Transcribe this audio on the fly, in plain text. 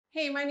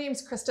Hey, my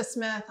name's Christa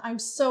Smith. I'm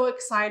so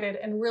excited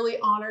and really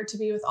honored to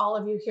be with all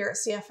of you here at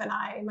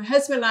CFNI. My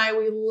husband and I,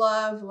 we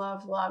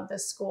love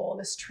this school,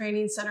 this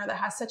training center that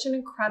has such an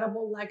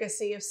incredible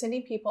legacy of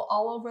sending people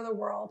all over the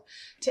world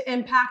to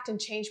impact and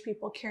change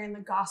people carrying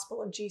the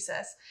gospel of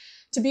Jesus.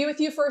 To be with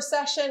you for a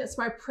session, it's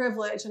my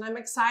privilege, and I'm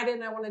excited,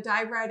 and I want to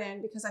dive right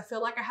in because I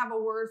feel like I have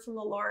a word from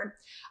the Lord.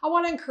 I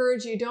want to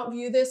encourage you, don't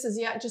view this as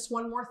yet just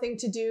one more thing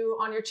to do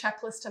on your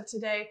checklist of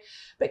today,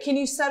 but can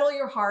you settle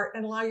your heart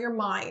and allow your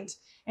mind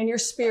and your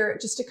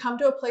spirit just to come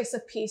to a place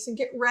of peace and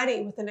get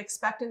ready with an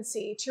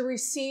expectancy to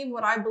receive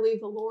what I believe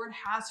the Lord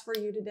has for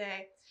you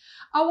today.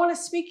 I want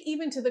to speak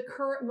even to the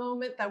current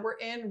moment that we're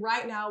in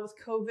right now with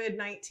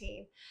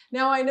COVID-19.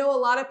 Now, I know a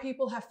lot of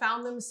people have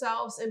found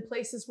themselves in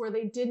places where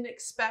they didn't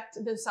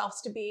expect themselves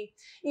to be.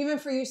 Even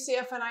for you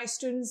CFNI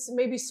students,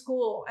 maybe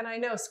school. And I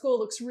know school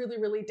looks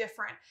really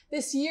different.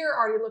 This year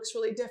already looks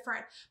really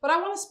different. But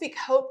I want to speak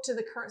hope to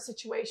the current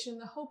situation.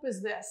 The hope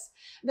is this,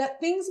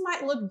 that things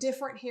might look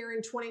different here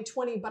in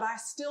 2020, but I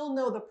still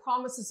know the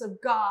promises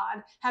of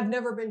God have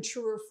never been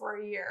truer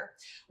for a year.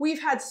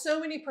 We've had so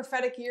many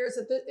prophetic years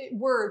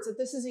words that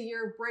this is a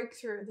year of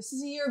breakthrough. This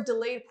is a year of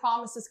delayed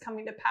promises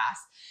coming to pass.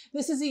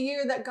 This is a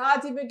year that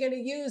God's even going to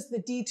use the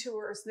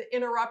detours, the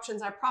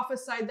interruptions. I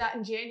prophesied that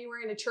in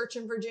January in a church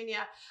in Virginia.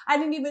 I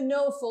didn't even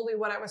know fully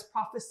what I was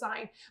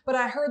prophesying, but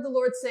I heard the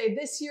Lord say,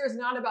 this year is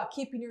not about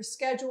keeping your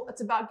schedule.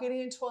 It's about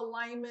getting into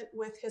alignment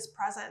with His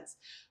presence.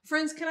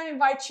 Friends, can I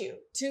invite you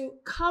to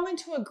come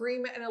into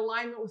agreement and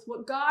alignment with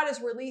what God is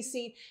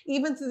releasing,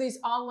 even through these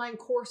online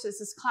courses,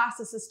 this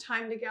classes, this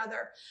time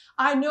together.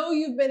 I know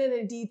you've been in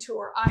a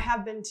detour. I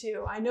have been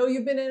too. I know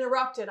you've been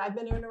interrupted. I've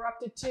been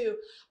interrupted too.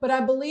 But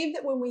I believe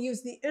that when we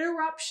use the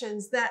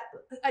interruptions that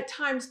at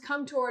times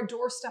come to our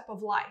doorstep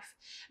of life,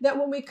 that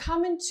when we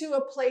come into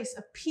a place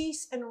of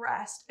peace and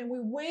rest and we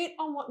wait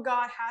on what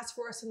God has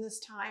for us in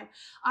this time,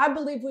 I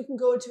believe we can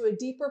go to a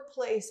deeper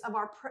place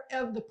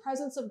of the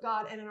presence of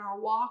God and in our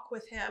walk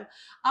with Him.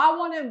 I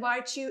want to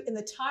invite you in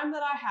the time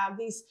that I have,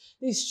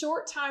 these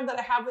short time that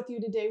I have with you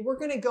today, we're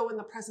going to go in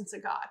the presence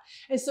of God.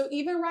 And so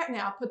even right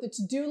now, put the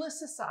to-do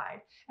list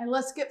aside and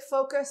let's get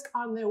focused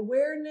on the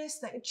awareness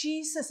that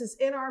Jesus is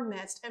in our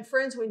midst. And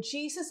friends, when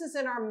Jesus is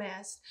in our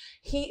midst,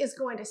 He is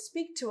going to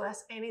speak to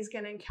us and He's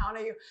going to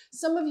encounter you.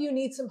 Some of you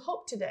need some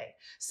hope today.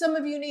 Some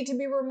of you need to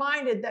be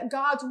reminded that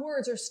God's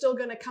words are still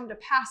going to come to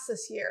pass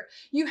this year.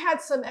 You had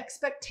some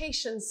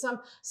expectations,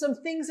 some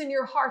things in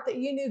your heart that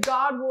you knew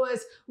God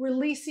was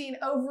releasing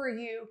over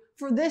you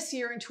for this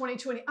year in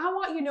 2020. I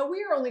want you to know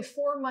we are only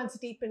 4 months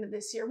deep into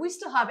this year. We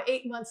still have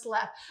 8 months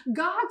left.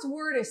 God's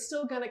word is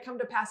still going to come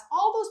to pass.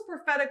 All those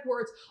prophetic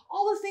words,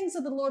 all the things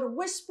that the Lord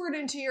whispered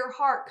into your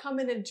heart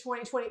coming into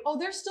 2020,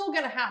 they're still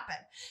going to happen.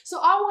 So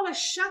I want to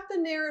shut the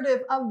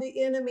narrative of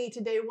the enemy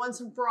today once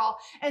and for all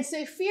and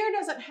say fear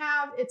doesn't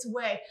have its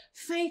way.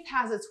 Faith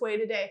has its way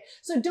today.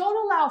 So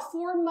don't allow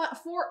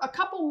a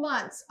couple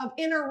months of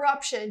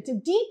interruption to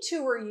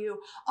detour you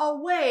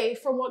away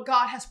from what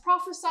God has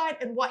prophesied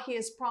and what He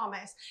has promised.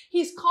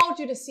 He's called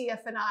you to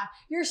CFNI.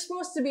 You're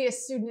supposed to be a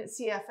student at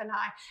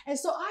CFNI. And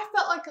so I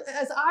felt like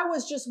as I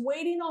was just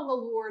waiting on the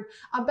Lord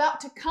about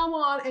to come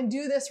on and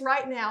do this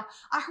right now,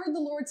 I heard the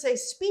Lord say,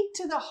 speak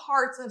to the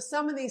hearts of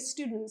some of these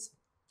students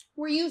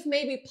where you've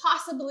maybe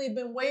possibly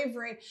been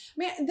wavering.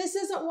 Man, this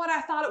isn't what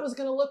I thought it was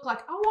going to look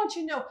like. I want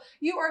you to know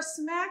you are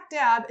smack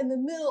dab in the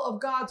middle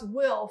of God's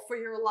will for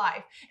your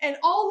life. And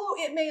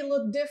although it may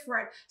look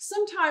different,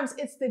 sometimes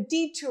it's the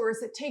detours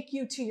that take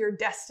you to your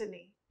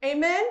destiny.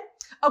 Amen?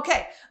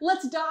 Okay,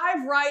 let's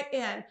dive right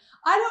in.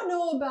 I don't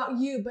know about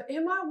you, but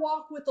in my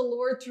walk with the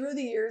Lord through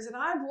the years, and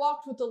I've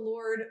walked with the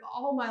Lord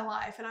all my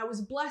life, and I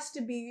was blessed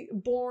to be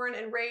born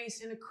and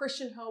raised in a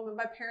Christian home and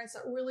by parents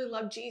that really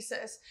love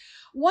Jesus.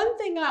 One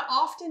thing I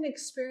often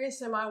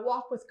experienced in my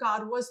walk with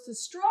God was the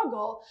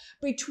struggle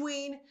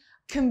between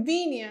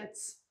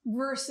convenience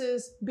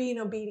versus being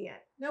obedient.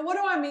 Now, what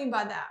do I mean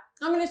by that?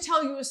 I'm going to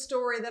tell you a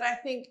story that I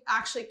think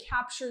actually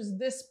captures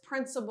this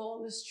principle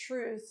and this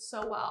truth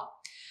so well.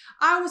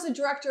 I was a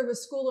director of a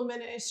school of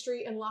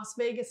ministry in Las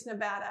Vegas,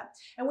 Nevada,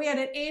 and we had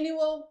an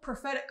annual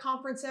prophetic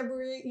conference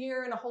every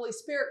year and a Holy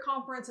Spirit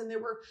conference, and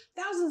there were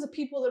thousands of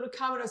people that would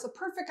come, and it was a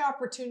perfect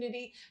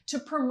opportunity to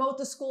promote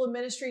the school of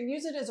ministry and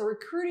use it as a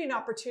recruiting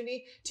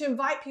opportunity to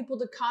invite people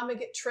to come and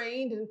get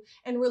trained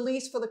and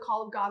released for the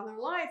call of God in their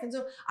life. And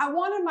so I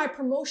wanted my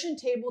promotion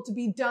table to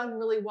be done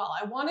really well.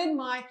 I wanted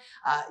my,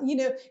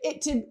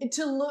 it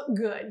to look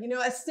good,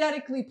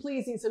 aesthetically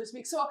pleasing, so to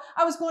speak. So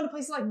I was going to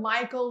places like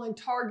Michael and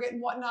Target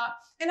and whatnot.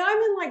 And I'm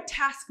in like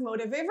task mode.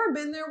 Have you ever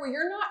been there where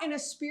you're not in a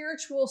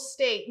spiritual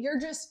state? You're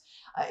just,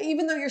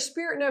 even though your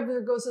spirit never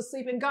goes to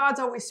sleep and God's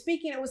always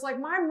speaking, it was like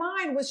my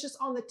mind was just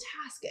on the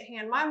task at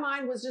hand. My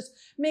mind was just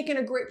making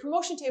a great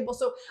promotion table.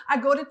 So I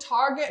go to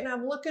Target and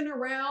I'm looking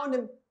around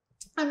and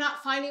I'm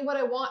not finding what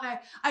I want.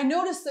 I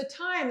notice the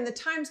time and the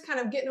time's kind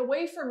of getting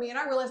away from me and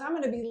I realize I'm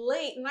going to be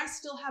late and I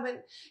still haven't,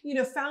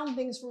 found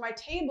things for my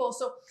table.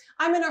 So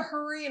I'm in a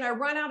hurry and I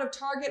run out of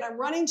Target. I'm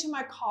running to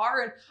my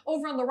car and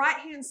over on the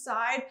right-hand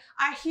side,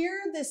 I hear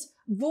this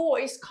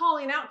voice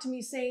calling out to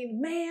me saying,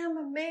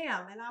 ma'am,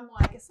 ma'am. And I'm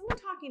like, is someone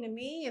talking to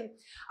me? And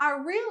I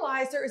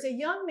realized there is a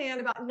young man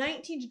about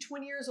 19 to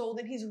 20 years old,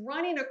 and he's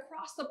running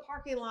across the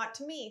parking lot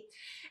to me.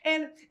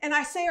 And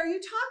I say, are you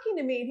talking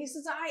to me? And he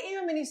says, I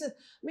am. And he says,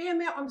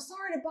 ma'am, I'm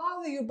sorry to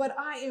bother you, but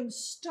I am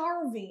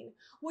starving.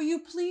 Will you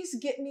please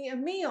get me a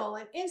meal?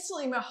 And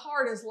instantly my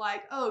heart is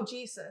like, oh,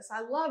 Jesus,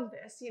 I love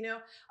this. You know,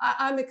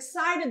 I'm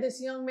excited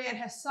this young man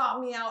has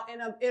sought me out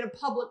in a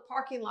public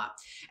parking lot.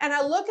 And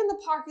I look in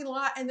the parking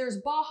lot and there's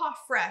Baja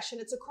Fresh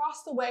and it's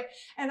across the way.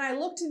 And I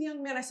look to the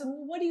young man, I said,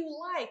 well, what do you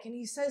like? And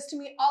he says to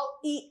me, I'll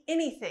eat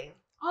anything.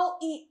 I'll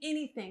eat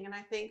anything. And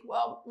I think,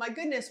 well, my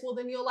goodness, well,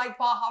 then you'll like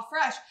Baja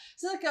Fresh.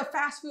 It's like a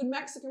fast food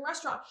Mexican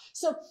restaurant.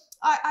 So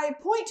I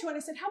point to it and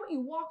I said, how about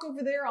you walk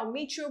over there? I'll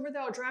meet you over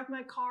there. I'll drive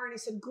my car. And he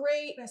said,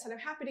 great. And I said, I'm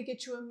happy to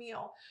get you a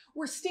meal.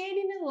 We're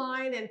standing in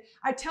line and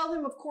I tell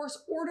him, of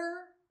course,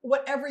 order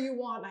whatever you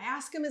want. And I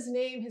ask him his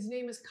name. His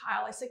name is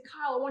Kyle. I said,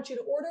 Kyle, I want you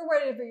to order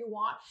whatever you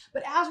want.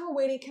 But as we're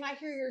waiting, can I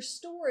hear your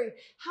story?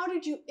 How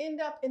did you end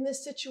up in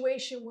this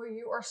situation where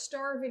you are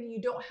starving and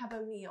you don't have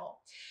a meal?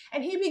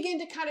 And he began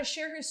to kind of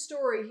share his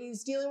story.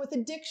 He's dealing with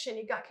addiction.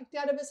 He got kicked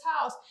out of his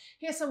house.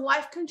 He has some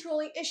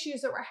life-controlling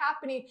issues that were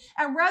happening.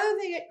 And rather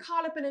than get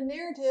caught up in a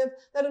narrative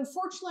that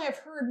unfortunately I've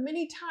heard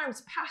many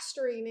times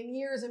pastoring in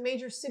years in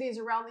major cities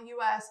around the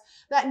U.S.,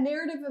 that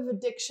narrative of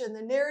addiction,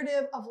 the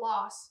narrative of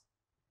loss.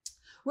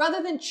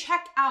 Rather than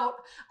check out,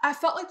 I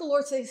felt like the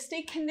Lord said,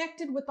 stay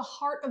connected with the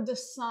heart of the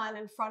son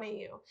in front of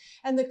you.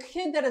 And the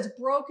kid that is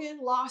broken,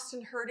 lost,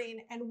 and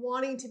hurting and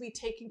wanting to be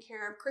taken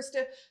care of.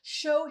 Christa,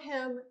 show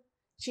him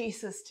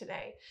Jesus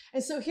today.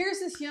 And so here's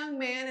this young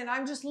man, and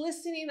I'm just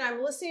listening.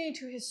 I'm listening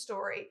to his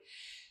story.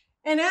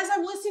 And as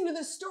I'm listening to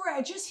this story,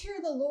 I just hear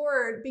the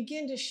Lord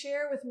begin to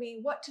share with me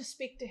what to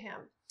speak to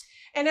him.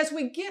 And as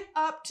we get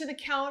up to the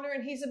counter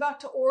and he's about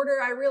to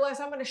order, I realize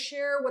I'm going to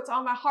share what's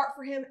on my heart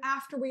for him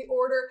after we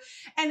order.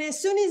 And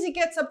as soon as he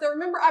gets up there,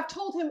 remember, I've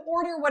told him,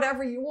 order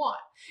whatever you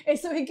want. And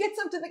so he gets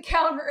up to the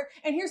counter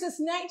and here's this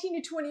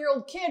 19 to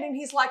 20-year-old kid. And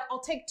he's like,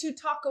 I'll take 2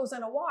 tacos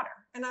and a water.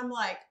 And I'm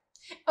like,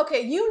 okay,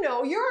 you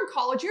know, you're in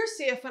college, you're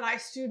a CFNI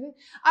student.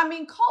 I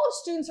mean, college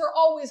students are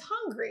always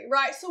hungry,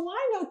 right? So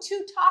I know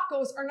 2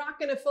 tacos are not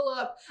going to fill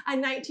up a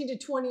 19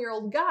 to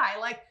 20-year-old guy.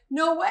 Like,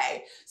 no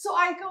way. So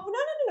I go,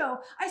 no.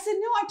 I said,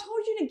 no, I told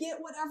you to get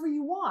whatever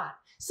you want.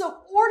 So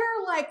order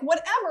like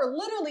whatever,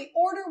 literally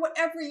order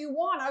whatever you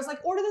want. I was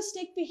like, order the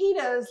steak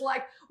fajitas,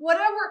 like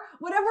whatever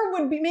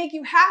would make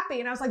you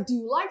happy. And I was like, do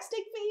you like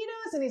steak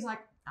fajitas? And he's like,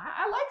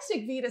 I like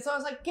steak fajitas. So I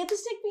was like, get the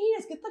steak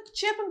fajitas, get the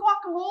chip and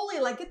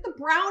guacamole, like get the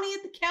brownie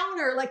at the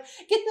counter, like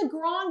get the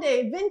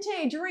grande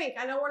vintage drink.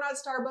 I know we're not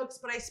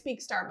Starbucks, but I speak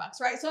Starbucks,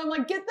 right? So I'm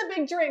like, get the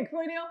big drink,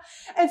 you know?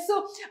 And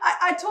so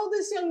I told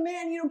this young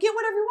man, you know, get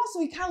whatever you want. So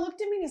he kind of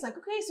looked at me and he's like,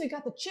 okay, so he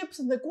got the chips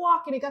and the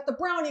guac and he got the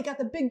brownie, he got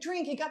the big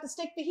drink, he got the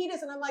steak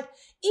fajitas. And I'm like,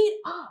 eat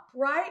up,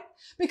 right?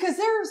 Because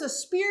there is a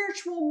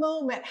spiritual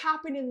moment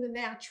happening in the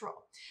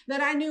natural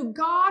that I knew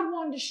God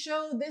wanted to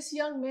show this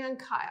young man,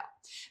 Kyle,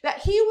 that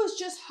he was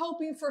just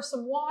hoping for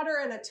some water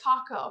and a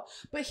taco,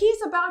 but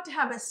he's about to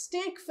have a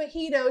steak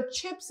fajito,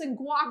 chips and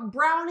guac,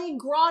 brownie,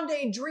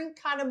 grande drink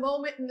kind of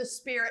moment in the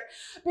spirit.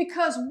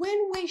 Because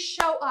when we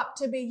show up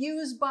to be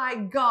used by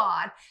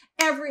God,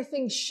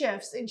 everything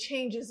shifts and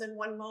changes in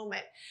one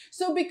moment.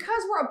 So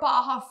because we're at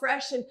Baja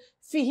Fresh and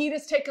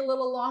fajitas take a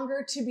little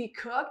longer to be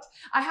cooked,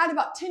 I had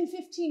about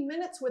 10-15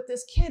 minutes with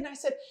this kid and I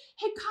said,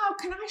 hey Kyle,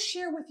 can I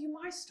share with you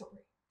my story?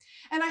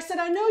 And I said,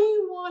 I know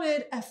you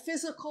wanted a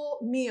physical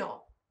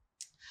meal,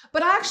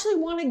 but I actually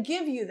want to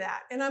give you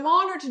that. And I'm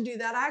honored to do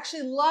that. I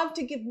actually love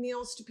to give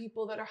meals to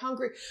people that are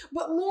hungry.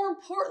 But more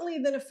importantly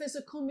than a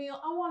physical meal,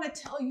 I want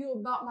to tell you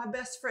about my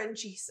best friend,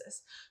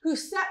 Jesus, who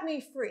set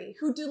me free,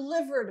 who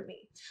delivered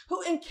me,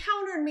 who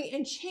encountered me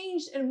and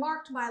changed and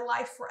marked my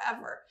life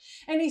forever.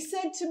 And he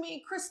said to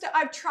me, Christa,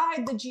 I've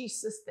tried the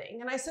Jesus thing.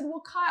 And I said,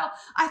 well, Kyle,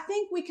 I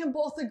think we can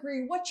both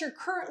agree what you're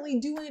currently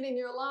doing in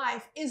your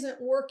life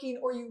isn't working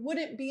or you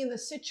wouldn't be in the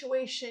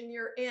situation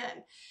you're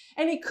in.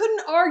 And he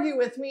couldn't argue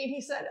with me. And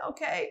he said,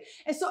 okay.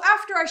 And so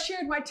after I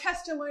shared my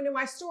testimony and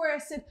my story, I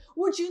said,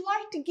 would you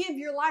like to give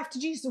your life to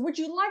Jesus? Would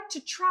you like to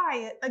try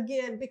it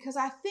again? Because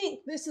I think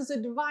this is a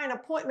divine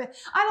appointment.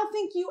 I don't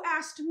think you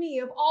asked me,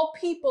 of all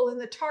people in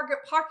the Target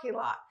parking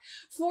lot,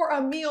 for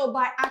a meal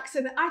by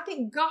accident. I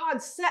think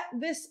God set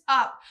this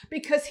up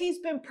because he's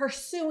been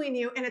pursuing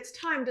you and it's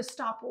time to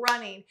stop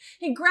running.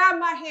 He grabbed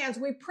my hands.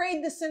 We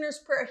prayed the sinner's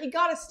prayer. He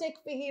got a steak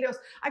fajitos.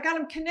 I got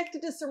him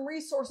connected to some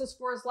resources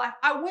for his life.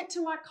 I went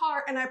to my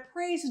car and I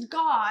praised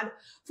God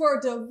for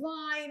a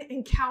divine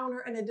encounter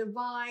and a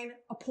divine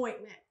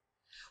appointment.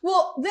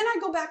 Well, then I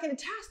go back into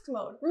task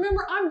mode.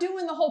 Remember, I'm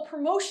doing the whole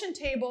promotion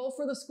table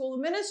for the School of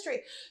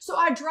Ministry. So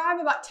I drive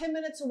about 10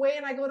 minutes away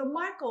and I go to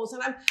Michael's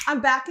and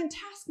I'm back in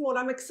task mode.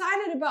 I'm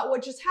excited about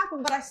what just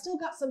happened, but I still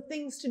got some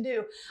things to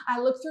do. I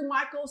look through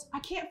Michael's. I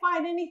can't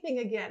find anything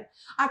again.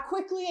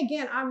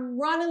 I'm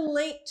running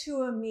late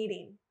to a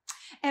meeting.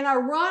 And I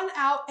run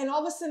out and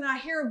all of a sudden I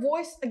hear a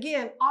voice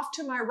again off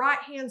to my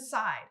right-hand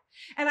side.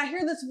 And I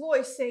hear this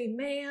voice say,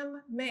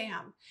 ma'am,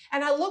 ma'am.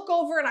 And I look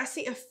over and I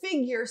see a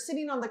figure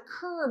sitting on the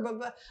curb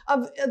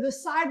of the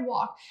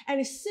sidewalk. And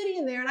he's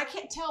sitting there and I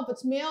can't tell if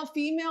it's male,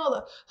 female,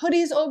 the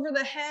hoodie's over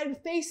the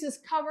head, face is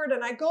covered.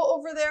 And I go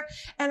over there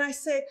and I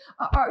say,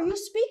 are you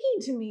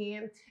speaking to me?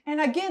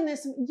 And again,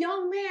 this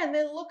young man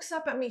then looks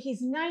up at me.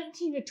 He's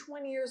 19 to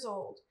 20 years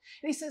old.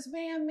 And he says,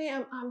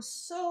 ma'am, I'm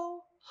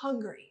so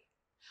hungry.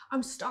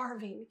 I'm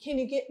starving. Can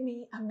you get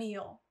me a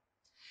meal?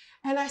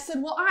 And I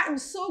said, well, I am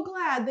so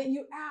glad that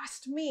you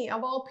asked me,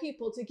 of all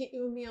people, to get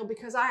you a meal,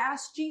 because I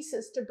asked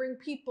Jesus to bring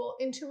people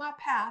into my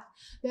path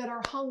that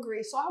are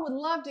hungry. So I would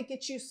love to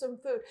get you some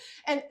food.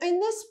 And in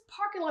this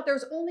parking lot, there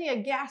was only a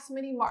gas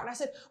mini mart. And I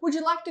said, would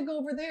you like to go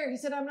over there? He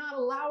said, I'm not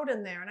allowed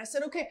in there. And I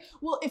said, okay,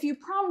 well, if you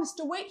promise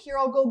to wait here,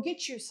 I'll go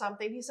get you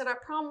something. He said, I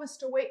promise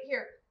to wait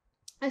here.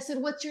 I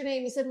said, what's your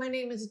name? He said, my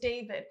name is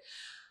David.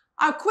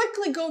 I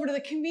quickly go over to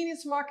the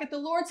convenience market. The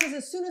Lord says,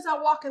 as soon as I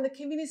walk in the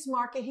convenience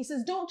market, he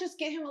says, don't just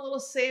get him a little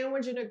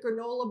sandwich and a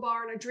granola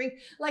bar and a drink.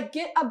 Like,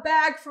 get a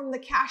bag from the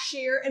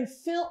cashier and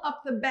fill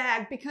up the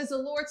bag, because the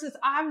Lord says,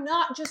 I'm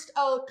not just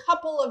a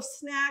couple of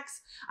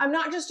snacks. I'm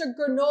not just a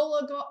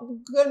granola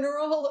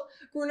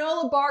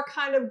bar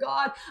kind of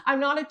God.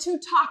 I'm not a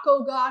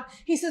 2-taco God.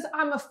 He says,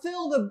 I'm going to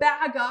fill the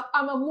bag up.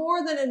 I'm a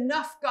more than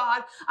enough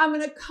God. I'm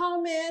going to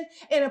come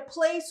in a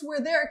place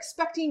where they're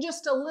expecting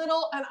just a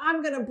little, and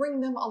I'm going to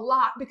bring them a lot,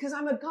 because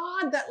I'm a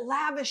God that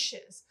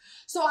lavishes.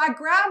 So I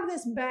grab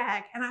this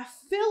bag and I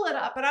fill it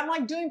up, and I'm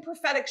like doing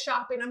prophetic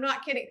shopping. I'm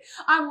not kidding.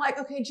 I'm like,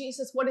 okay,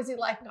 Jesus, what does he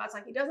like? And God's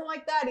like, he doesn't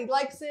like that. He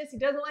likes this. He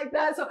doesn't like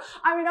that. So,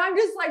 I'm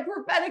just like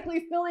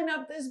prophetically filling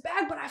up this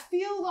bag, but I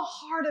feel the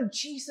heart of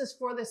Jesus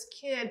for this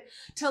kid,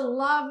 to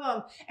love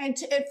him and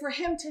for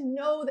him to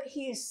know that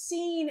he is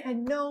seen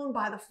and known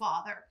by the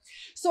Father.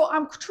 So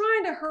I'm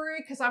trying to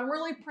hurry because I'm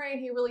really praying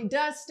he really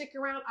does stick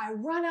around. I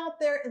run out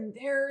there and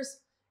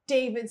there's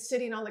David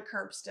sitting on the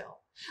curb still.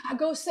 I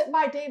go sit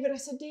by David. I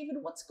said, David,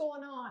 what's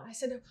going on? I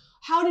said,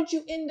 how did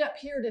you end up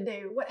here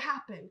today? What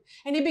happened?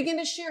 And he began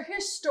to share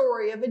his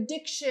story of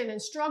addiction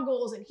and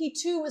struggles. And he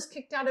too was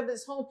kicked out of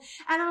his home.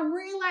 And I'm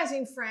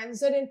realizing, friends,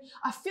 that in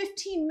a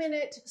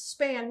 15-minute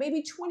span,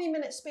 maybe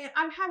 20-minute span,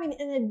 I'm having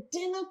an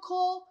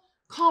identical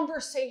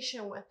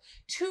conversation with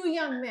two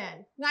young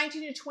men,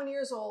 19 to 20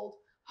 years old,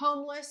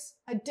 homeless,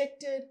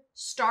 addicted,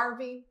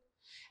 starving.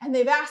 And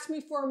they've asked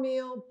me for a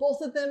meal.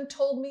 Both of them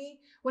told me,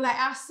 when I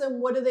asked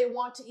them what do they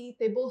want to eat,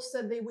 they both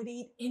said they would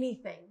eat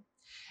anything.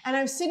 And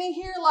I'm sitting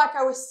here like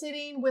I was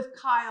sitting with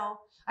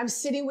Kyle. I'm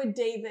sitting with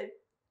David.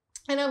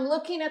 And I'm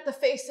looking at the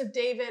face of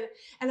David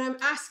and I'm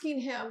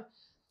asking him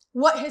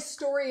what his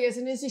story is.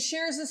 And as he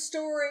shares his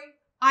story,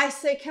 I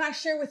say, can I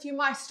share with you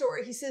my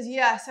story? He says,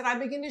 yes. And I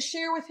begin to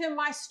share with him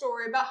my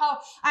story about how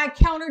I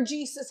encountered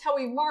Jesus, how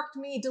he marked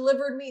me,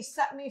 delivered me,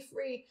 set me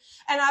free.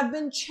 And I've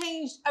been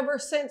changed ever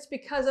since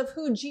because of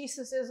who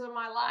Jesus is in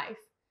my life.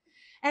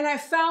 And I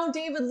found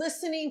David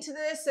listening to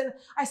this. And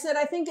I said,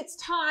 I think it's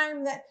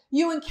time that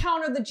you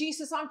encounter the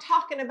Jesus I'm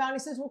talking about.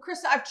 And he says, well,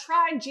 Christa, I've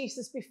tried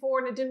Jesus before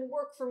and it didn't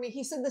work for me.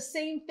 He said the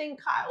same thing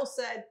Kyle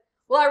said.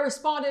 Well, I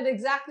responded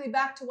exactly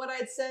back to what I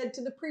had said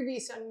to the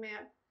previous young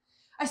man.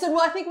 I said,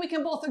 well, I think we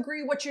can both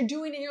agree what you're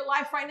doing in your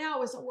life right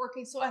now isn't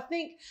working. So I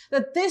think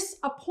that this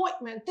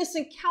appointment, this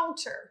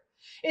encounter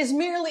is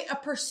merely a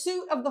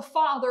pursuit of the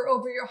Father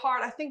over your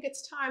heart. I think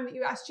it's time that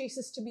you ask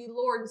Jesus to be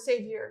Lord and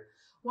Savior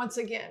once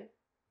again.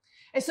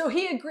 And so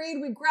he agreed.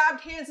 We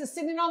grabbed hands and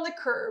sitting on the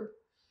curb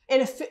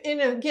in a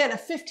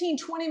 15,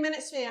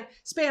 20-minute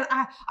span,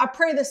 I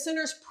pray the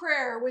sinner's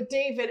prayer with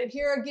David. And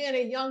here again,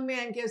 a young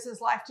man gives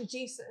his life to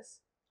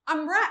Jesus.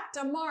 I'm wrecked.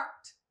 I'm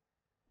marked.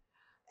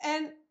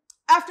 And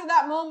after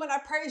that moment, I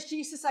praised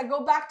Jesus. I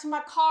go back to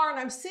my car and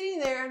I'm sitting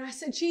there and I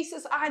said,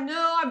 Jesus, I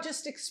know I've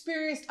just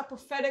experienced a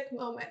prophetic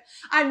moment.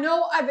 I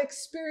know I've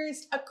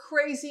experienced a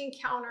crazy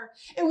encounter.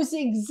 It was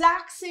the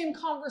exact same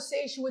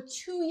conversation with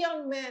two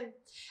young men.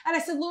 And I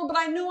said, Lord, but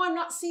I know I'm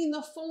not seeing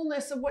the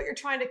fullness of what you're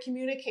trying to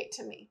communicate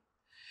to me.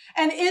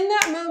 And in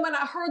that moment,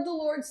 I heard the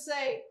Lord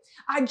say,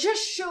 I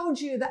just showed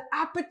you the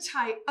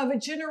appetite of a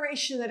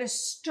generation that is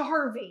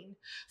starving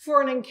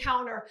for an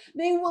encounter.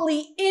 They will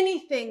eat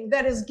anything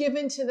that is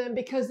given to them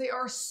because they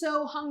are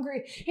so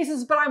hungry. He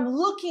says, but I'm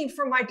looking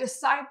for my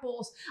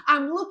disciples.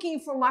 I'm looking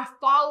for my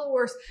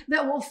followers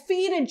that will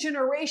feed a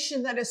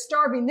generation that is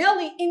starving. They'll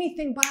eat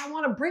anything, but I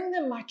want to bring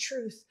them my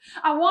truth.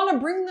 I want to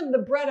bring them the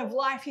bread of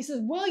life. He says,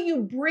 will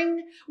you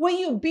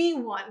be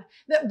one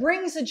that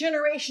brings a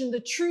generation the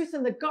truth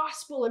and the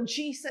gospel of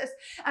Jesus?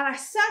 And I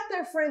sat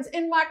there, friends,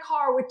 in my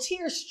car with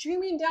tears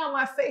streaming down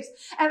my face.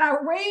 And I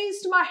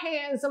raised my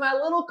hands in my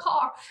little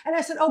car and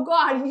I said, oh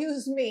God,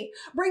 use me.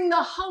 Bring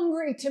the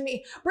hungry to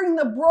me. Bring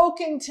the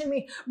broken to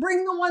me.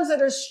 Bring the ones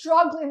that are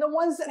struggling, the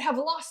ones that have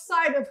lost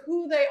sight of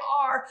who they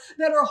are,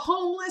 that are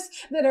homeless,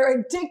 that are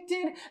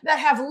addicted, that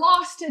have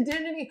lost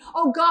identity.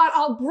 Oh God,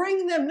 I'll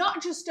bring them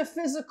not just a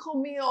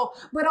physical meal,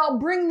 but I'll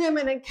bring them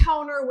an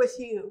encounter with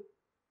you.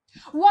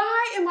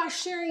 Why am I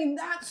sharing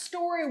that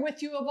story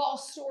with you of all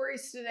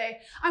stories today?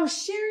 I'm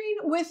sharing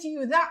with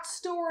you that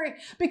story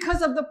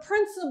because of the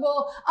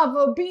principle of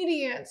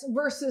obedience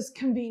versus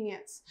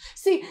convenience.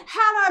 See,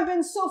 had I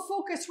been so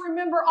focused,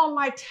 remember, on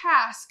my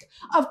task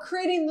of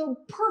creating the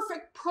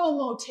perfect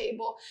promo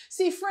table.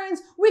 See,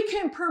 friends, we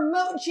can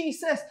promote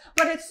Jesus,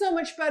 but it's so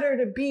much better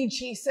to be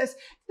Jesus.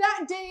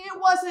 That day, it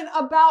wasn't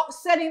about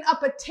setting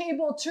up a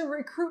table to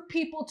recruit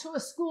people to a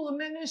school of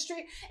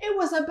ministry. It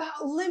was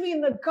about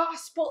living the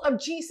gospel of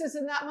Jesus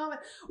in that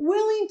moment,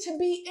 willing to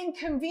be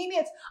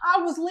inconvenienced.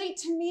 I was late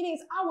to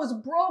meetings. I was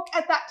broke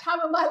at that time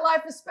of my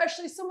life,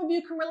 especially. Some of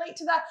you can relate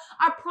to that.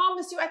 I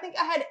promise you, I think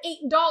I had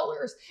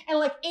 $8 and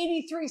like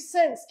 83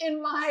 cents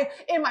in my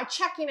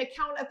checking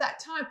account at that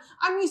time.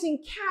 I'm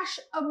using cash,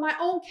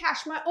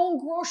 my own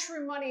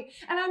grocery money.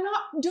 And I'm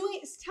not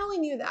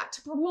telling you that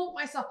to promote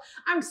myself.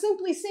 I'm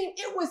simply saying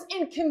it was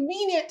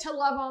inconvenient to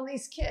love on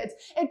these kids.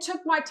 It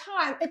took my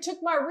time. It took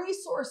my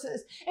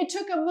resources. It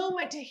took a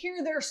moment to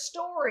hear their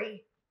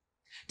story,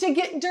 to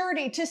get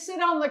dirty, to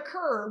sit on the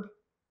curb.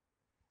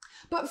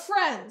 But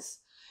friends,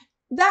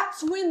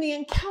 that's when the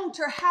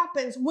encounter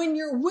happens, when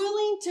you're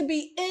willing to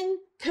be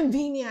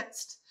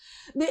inconvenienced.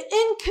 The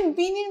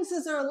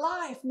inconveniences of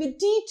life, the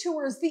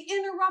detours, the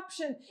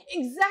interruption,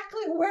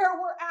 exactly where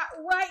we're at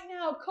right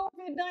now,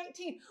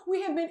 COVID-19.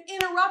 We have been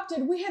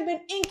interrupted. We have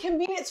been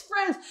inconvenienced.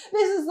 Friends,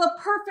 this is the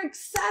perfect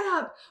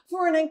setup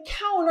for an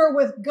encounter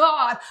with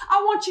God.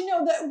 I want you to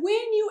know that when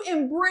you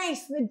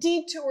embrace the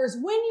detours,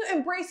 when you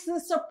embrace the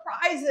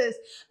surprises,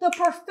 the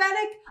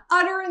prophetic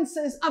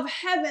utterances of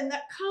heaven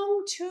that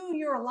come to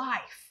your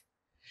life,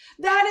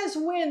 that is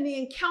when the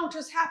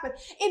encounters happen.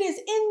 It is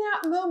in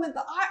that moment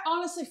that I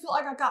honestly feel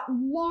like I got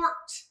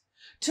marked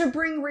to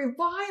bring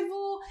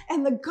revival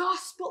and the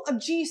gospel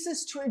of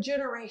Jesus to a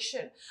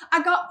generation.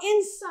 I got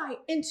insight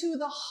into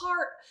the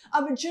heart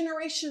of a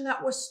generation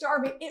that was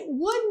starving. It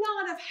would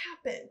not have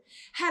happened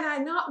had I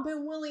not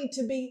been willing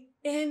to be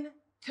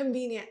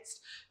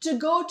inconvenienced, to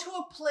go to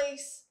a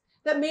place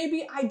that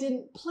maybe I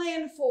didn't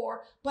plan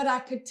for, but I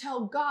could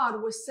tell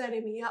God was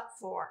setting me up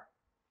for.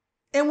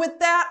 And with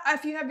that,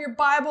 if you have your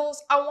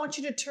Bibles, I want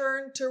you to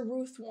turn to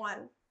Ruth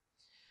 1.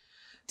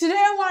 Today,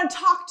 I want to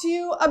talk to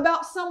you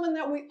about someone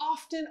that we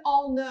often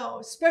all know,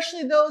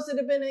 especially those that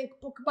have been in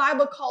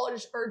Bible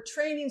college or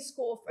training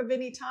school of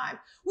any time.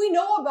 We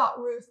know about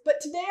Ruth, but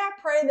today I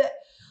pray that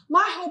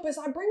my hope is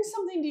I bring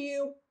something to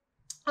you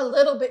a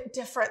little bit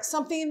different,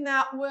 something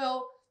that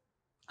will,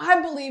 I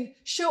believe,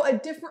 show a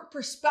different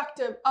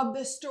perspective of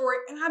this story.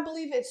 And I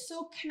believe it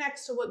so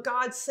connects to what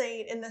God's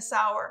saying in this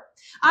hour.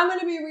 I'm going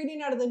to be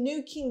reading out of the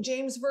New King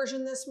James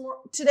Version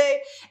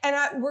today.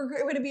 And we're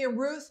going to be in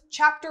Ruth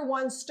chapter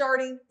 1,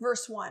 starting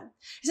verse 1.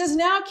 It says,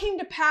 "Now it came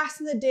to pass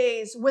in the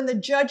days when the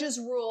judges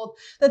ruled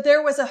that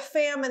there was a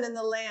famine in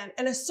the land,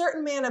 and a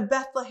certain man of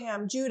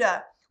Bethlehem,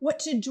 Judah, went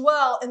to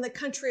dwell in the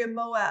country of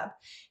Moab,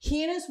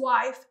 he and his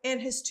wife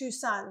and his 2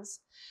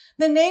 sons.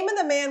 The name of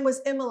the man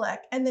was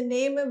Elimelech, and the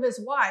name of his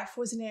wife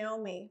was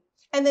Naomi.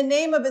 And the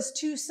name of his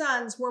 2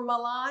 sons were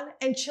Mahlon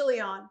and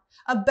Chilion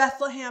of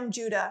Bethlehem,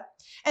 Judah.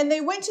 And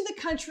they went to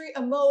the country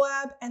of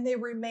Moab, and they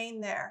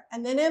remained there.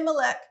 And then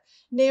Elimelech,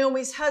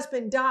 Naomi's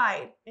husband,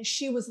 died, and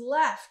she was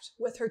left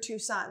with her 2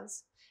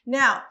 sons.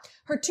 Now,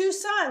 her 2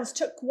 sons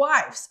took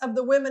wives of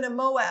the women of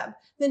Moab.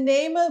 The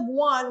name of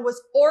one was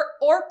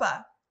Orpah,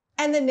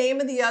 and the name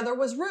of the other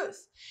was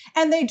Ruth.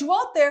 And they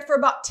dwelt there for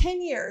about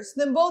 10 years.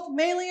 Then both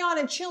Mahlon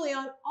and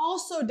Chilion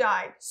also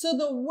died. So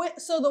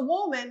the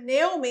woman,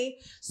 Naomi,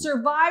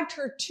 survived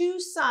her 2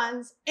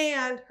 sons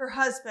and her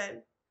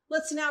husband."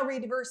 Let's now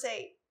read verse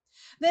 8.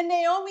 "Then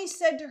Naomi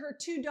said to her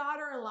 2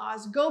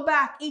 daughter-in-laws, 'Go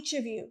back, each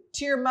of you,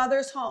 to your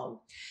mother's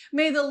home.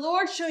 May the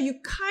Lord show you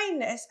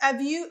kindness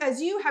as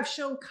you have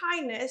shown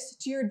kindness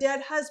to your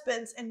dead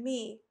husbands and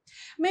me.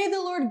 May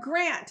the Lord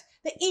grant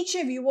that each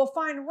of you will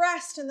find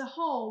rest in the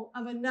home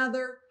of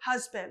another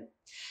husband.'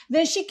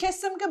 Then she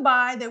kissed them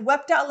goodbye. They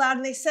wept out loud,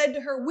 and they said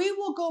to her, 'We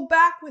will go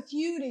back with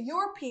you to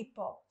your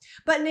people.'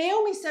 But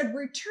Naomi said,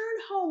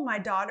 'Return home, my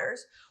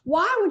daughters.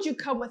 Why would you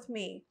come with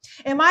me?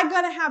 Am I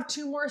going to have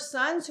 2 more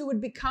sons who would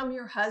become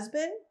your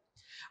husband?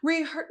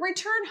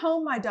 Return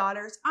home, my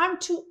daughters. I'm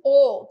too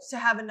old to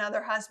have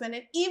another husband.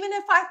 And even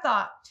if I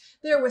thought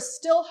there was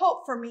still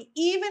hope for me,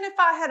 even if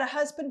I had a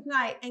husband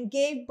tonight and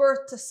gave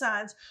birth to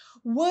sons,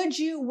 would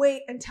you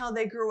wait until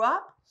they grew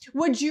up?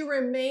 Would you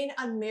remain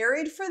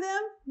unmarried for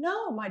them?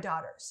 No, my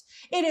daughters.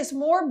 It is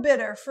more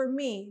bitter for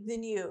me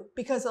than you,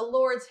 because the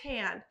Lord's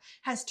hand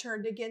has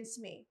turned against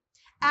me.'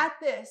 At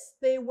this,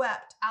 they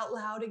wept out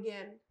loud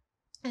again.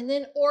 And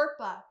then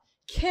Orpah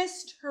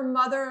kissed her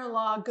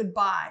mother-in-law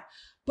goodbye,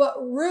 but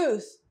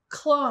Ruth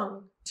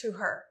clung to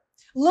her.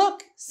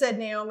 'Look,' said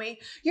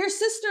Naomi, 'your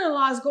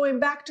sister-in-law is going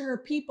back to her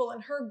people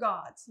and her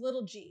gods,'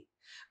 little g.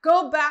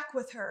 'Go back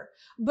with her.'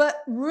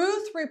 But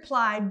Ruth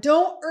replied,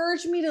 'Don't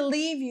urge me to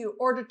leave you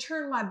or to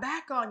turn my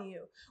back on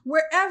you.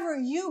 Wherever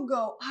you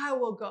go, I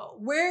will go.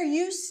 Where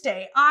you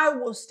stay, I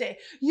will stay.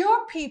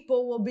 Your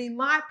people will be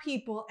my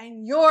people,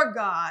 and your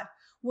God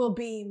will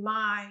be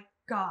my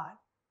God.'"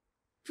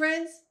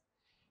 Friends,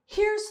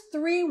 Here's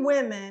three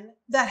women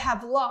that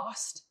have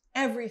lost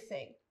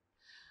everything.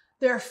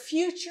 Their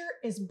future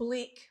is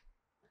bleak.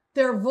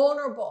 They're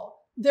vulnerable.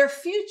 Their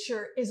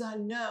future is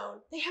unknown.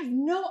 They have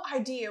no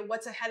idea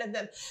what's ahead of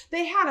them.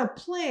 They had a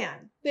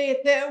plan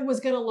that was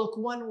going to look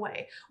one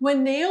way.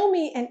 When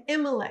Naomi and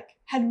Elimelech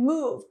had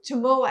moved to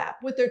Moab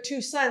with their two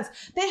sons,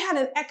 they had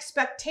an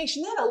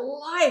expectation. They had a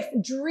life,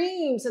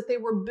 dreams that they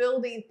were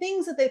building,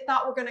 things that they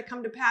thought were going to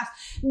come to pass.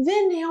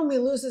 Then Naomi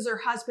loses her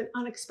husband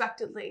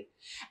unexpectedly.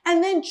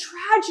 And then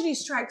tragedy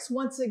strikes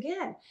once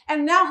again.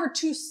 And now her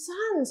two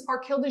sons are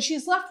killed and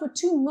she's left with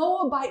two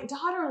Moabite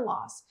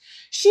daughter-in-laws.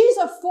 She's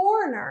a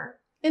foreigner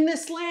in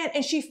this land,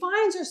 and she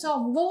finds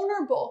herself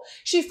vulnerable.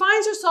 She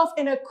finds herself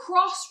in a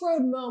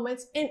crossroad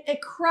moment, in a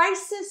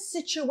crisis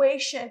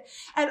situation.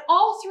 And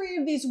all three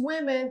of these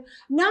women,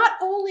 not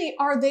only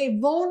are they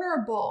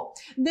vulnerable,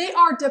 they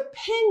are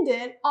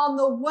dependent on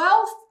the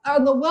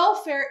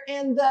welfare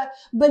and the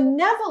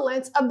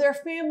benevolence of their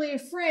family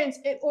and friends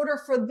in order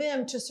for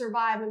them to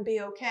survive and be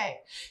okay.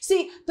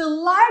 See, the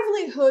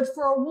livelihood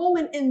for a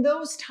woman in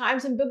those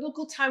times, in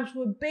biblical times,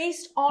 was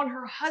based on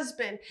her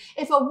husband.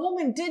 If a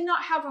woman did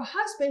not have a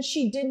husband,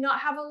 she did not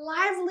have a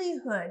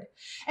livelihood.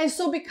 And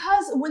so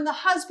because when the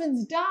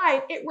husbands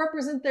died, it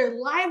represents their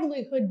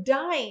livelihood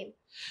dying.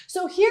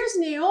 So here's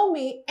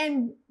Naomi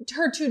and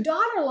her two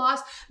daughter-in-laws.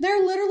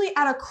 They're literally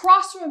at a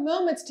crossroad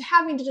moments to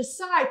having to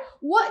decide,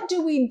 what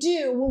do we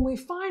do when we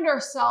find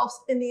ourselves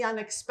in the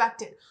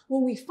unexpected,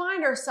 when we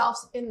find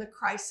ourselves in the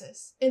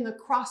crisis, in the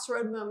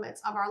crossroad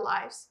moments of our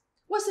lives?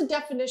 What's the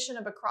definition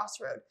of a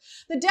crossroad?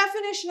 The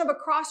definition of a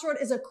crossroad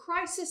is a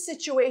crisis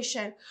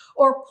situation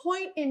or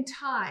point in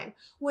time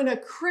when a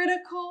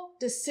critical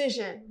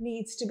decision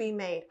needs to be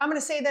made. I'm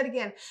going to say that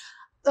again.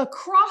 The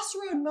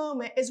crossroad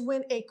moment is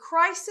when a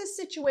crisis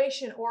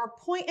situation or a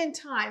point in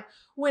time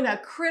when a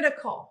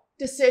critical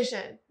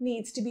decision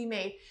needs to be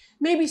made.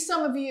 Maybe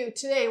some of you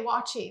today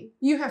watching,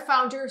 you have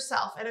found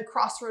yourself at a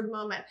crossroad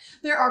moment.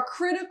 There are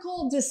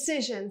critical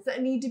decisions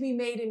that need to be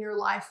made in your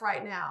life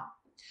right now.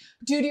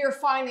 Due to your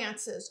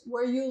finances,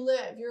 where you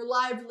live, your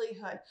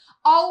livelihood,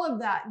 all of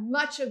that,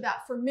 much of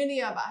that for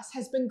many of us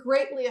has been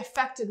greatly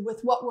affected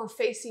with what we're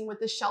facing with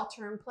the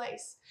shelter in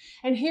place.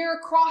 And here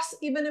across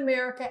even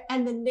America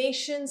and the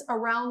nations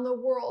around the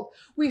world,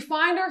 we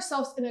find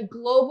ourselves in a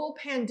global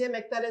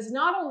pandemic that has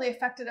not only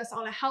affected us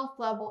on a health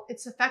level,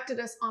 it's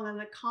affected us on an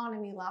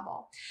economy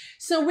level.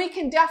 So we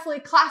can definitely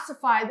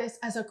classify this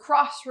as a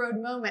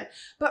crossroad moment.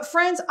 But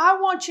friends, I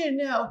want you to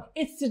know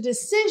it's the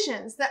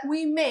decisions that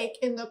we make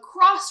in the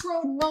crossroad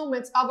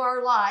moments of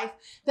our life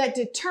that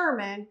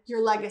determine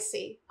your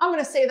legacy. I'm going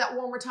to say that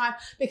one more time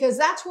because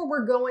that's where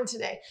we're going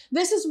today.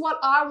 This is what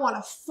I want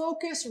to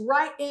focus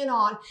right in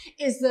on,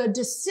 is the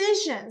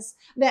decisions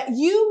that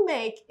you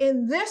make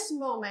in this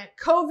moment,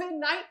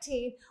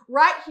 COVID-19,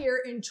 right here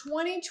in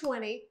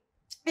 2020,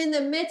 in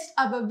the midst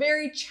of a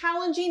very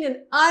challenging and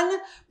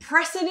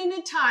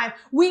unprecedented time.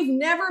 We've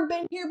never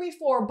been here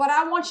before, but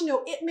I want you to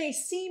know it may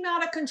seem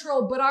out of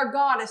control, but our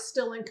God is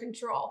still in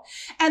control.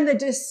 And the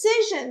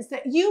decisions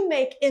that you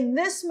make in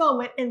this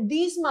moment, in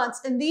these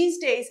months, in these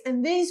days,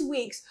 in these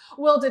weeks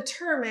will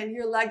determine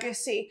your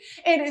legacy.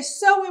 It is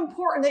so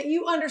important that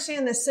you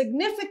understand the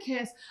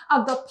significance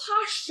of the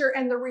posture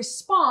and the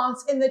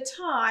response in the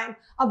time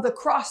of the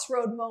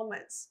crossroad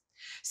moments.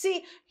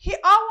 See,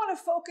 I want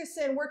to focus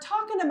in. We're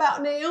talking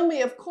about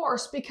Naomi, of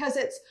course, because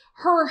it's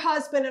her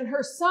husband and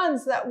her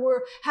sons that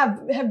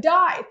have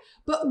died.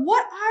 But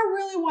what I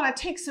really want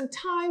to take some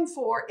time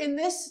for in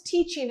this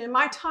teaching and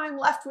my time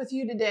left with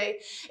you today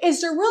is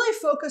to really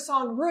focus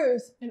on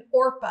Ruth and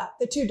Orpah,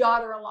 the two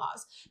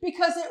daughter-in-laws,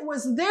 because it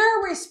was their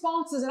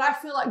responses that I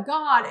feel like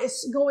God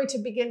is going to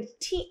begin to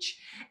teach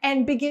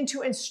and begin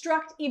to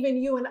instruct even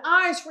you and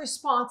I's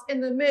response in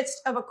the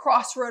midst of a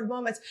crossroad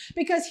moments.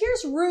 Because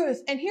here's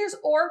Ruth and here's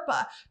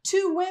Orpah,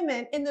 two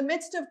women in the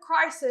midst of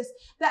crisis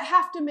that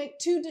have to make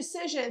two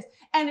decisions.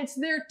 And it's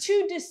their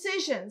two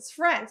decisions,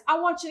 friends. I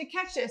want you to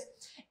catch this.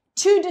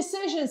 Two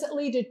decisions that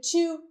lead to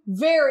two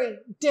very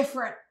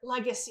different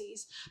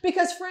legacies.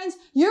 Because friends,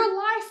 your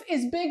life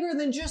is bigger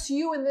than just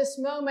you in this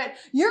moment.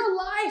 Your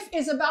life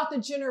is about the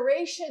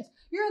generations.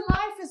 Your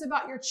life is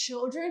about your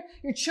children,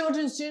 your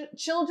children's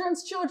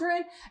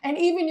children, and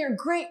even your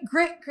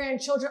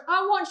great-great-grandchildren.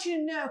 I want you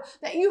to know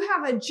that you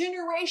have a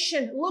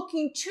generation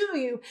looking to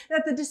you,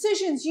 that the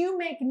decisions you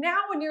make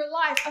now in your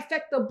life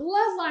affect the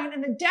bloodline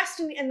and the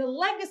destiny and the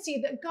legacy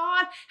that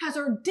God has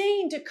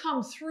ordained to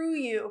come through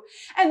you.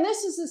 And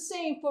this is the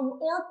same for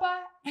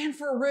Orpah and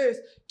for Ruth.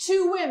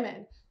 Two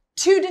women,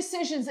 two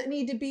decisions that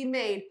need to be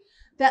made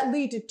that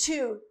lead to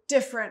two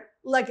different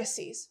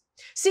legacies.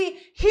 See,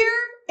 here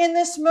in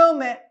this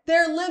moment,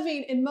 they're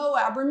living in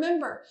Moab.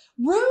 Remember,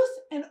 Ruth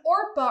and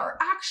Orpah are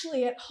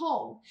actually at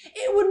home.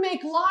 It would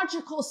make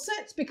logical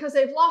sense because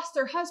they've lost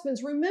their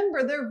husbands.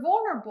 Remember, they're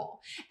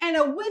vulnerable. And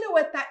a widow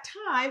at that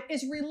time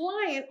is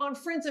reliant on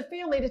friends and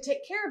family to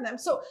take care of them.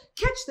 So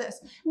catch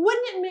this.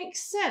 Wouldn't it make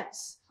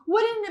sense?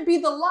 Wouldn't it be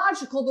the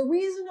logical, the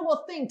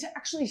reasonable thing to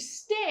actually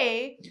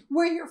stay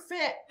where your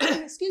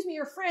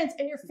friends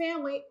and your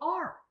family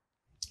are?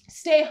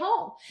 Stay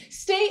home.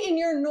 Stay in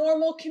your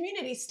normal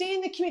community. Stay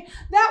in the community.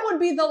 That would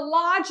be the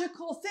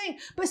logical thing.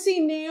 But see,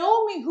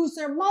 Naomi, who's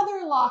their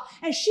mother-in-law,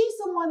 and she's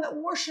the one that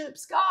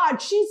worships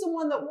God. She's the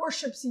one that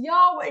worships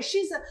Yahweh.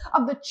 She's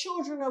of the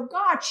children of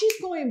God. She's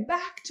going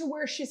back to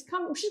where she's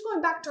coming. She's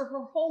going back to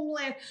her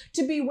homeland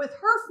to be with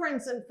her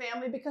friends and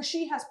family because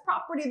she has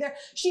property there.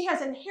 She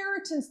has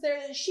inheritance there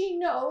that she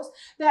knows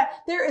that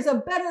there is a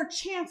better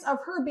chance of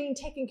her being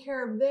taken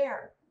care of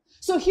there.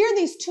 So here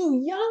these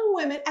two young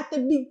women at the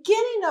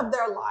beginning of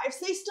their lives,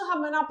 they still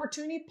have an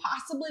opportunity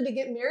possibly to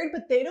get married,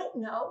 but they don't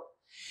know.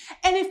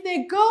 And if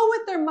they go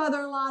with their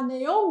mother-in-law,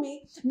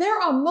 Naomi, they're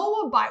a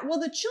Moabite. Well,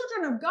 the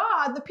children of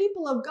God, the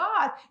people of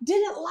God,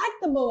 didn't like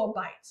the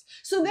Moabites.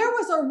 So there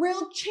was a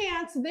real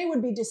chance they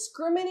would be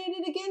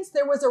discriminated against.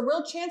 There was a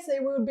real chance they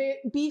would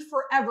be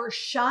forever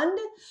shunned,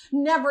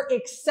 never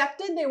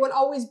accepted. They would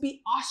always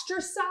be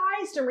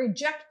ostracized and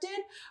rejected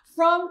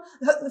from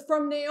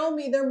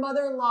Naomi, their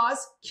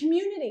mother-in-law's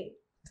community,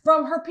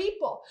 from her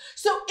people.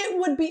 So it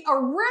would be a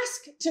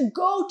risk to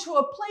go to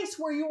a place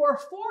where you are a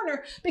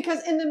foreigner,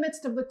 because in the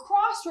midst of the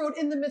crossroad,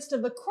 in the midst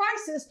of the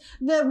crisis,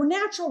 the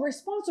natural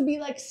response would be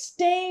like,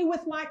 stay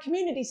with my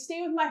community,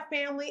 stay with my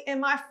family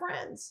and my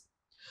friends.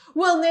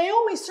 Well,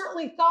 Naomi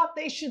certainly thought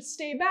they should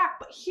stay back,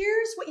 but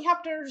here's what you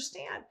have to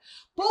understand.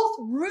 Both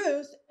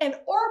Ruth and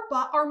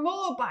Orpah are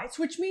Moabites,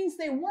 which means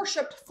they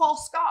worshiped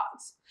false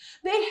gods.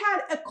 They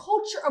had a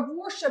culture of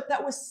worship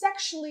that was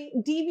sexually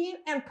deviant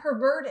and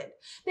perverted.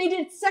 They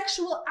did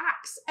sexual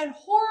acts and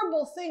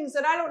horrible things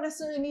that I don't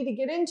necessarily need to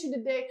get into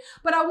today,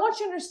 but I want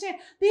you to understand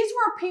these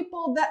were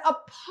people that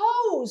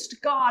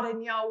opposed God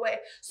and Yahweh.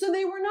 So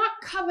they were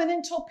not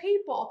covenantal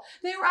people.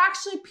 They were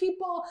actually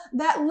people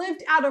that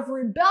lived out of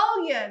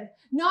rebellion,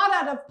 not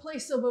out of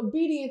place of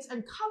obedience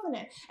and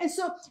covenant. And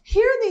so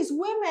here these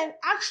women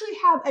actually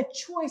have a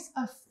choice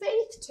of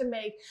faith to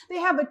make. They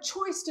have a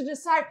choice to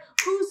decide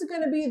who's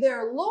going to be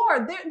their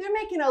Lord. They're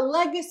making a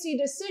legacy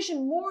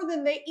decision more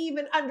than they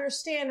even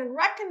understand and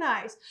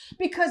recognize,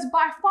 because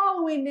by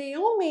following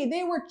Naomi,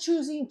 they were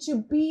choosing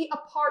to be a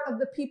part of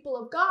the people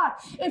of God.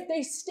 If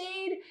they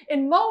stayed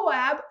in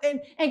Moab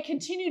and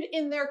continued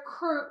in their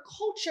current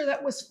culture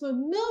that was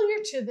familiar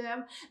to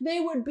them, they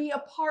would be a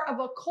part of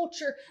a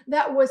culture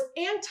that was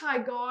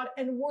anti-God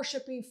and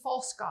worshiping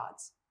false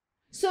gods.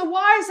 So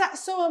why is that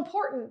so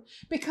important?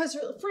 Because,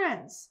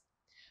 friends,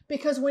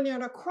 because when you're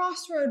in a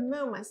crossroad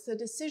moments, the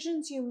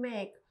decisions you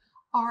make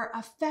are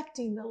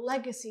affecting the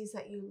legacies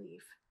that you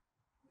leave.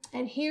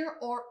 And here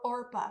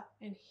Orpah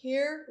and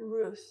here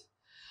Ruth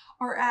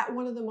are at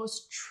one of the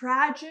most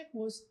tragic,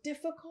 most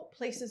difficult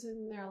places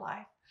in their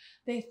life.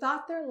 They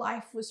thought their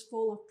life was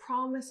full of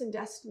promise and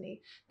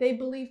destiny. They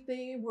believed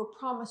they were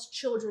promised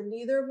children.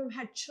 Neither of them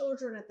had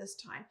children at this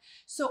time.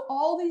 So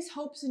all these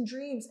hopes and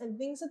dreams and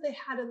things that they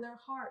had in their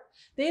heart,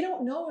 they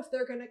don't know if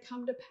they're going to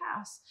come to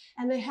pass.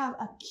 And they have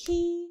a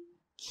key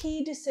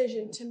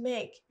decision to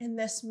make in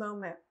this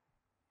moment.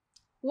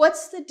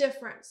 What's the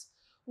difference?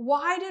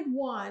 Why did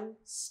one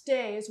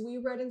stay, as we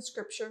read in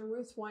Scripture in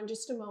Ruth 1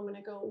 just a moment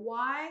ago?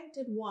 Why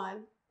did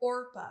one,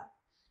 Orpah,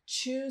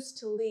 choose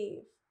to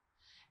leave?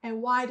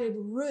 And why did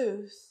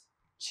Ruth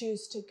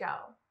choose to go?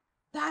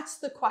 That's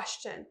the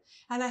question.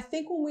 And I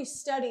think when we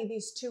study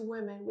these two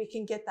women, we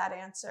can get that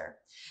answer.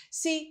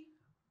 See,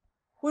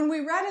 when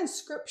we read in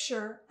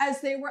Scripture, as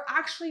they were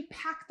actually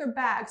packed their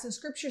bags, and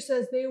Scripture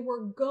says they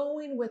were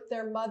going with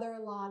their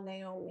mother-in-law,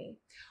 Naomi.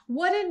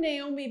 What did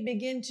Naomi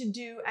begin to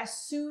do as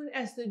soon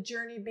as the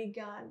journey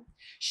begun?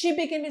 She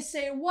began to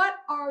say, what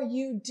are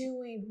you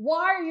doing?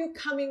 Why are you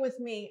coming with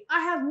me?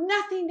 I have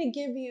nothing to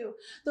give you.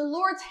 The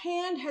Lord's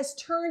hand has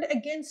turned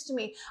against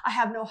me. I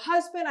have no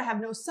husband. I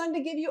have no son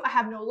to give you. I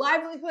have no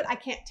livelihood. I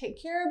can't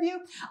take care of you.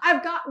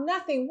 I've got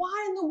nothing.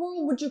 Why in the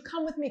world would you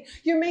come with me?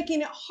 You're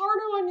making it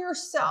harder on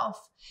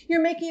yourself.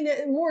 You're making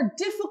it more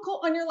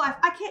difficult on your life.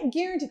 I can't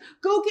guarantee.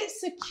 Go get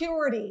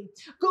security.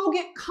 Go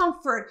get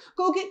comfort.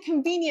 Go get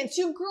convenience.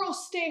 You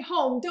girls stay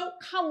home. Don't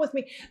come with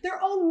me. Their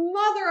own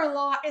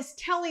mother-in-law is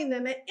telling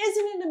them, and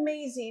isn't it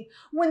amazing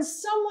when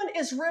someone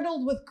is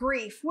riddled with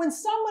grief, when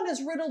someone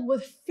is riddled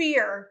with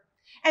fear?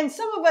 And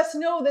some of us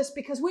know this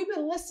because we've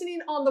been listening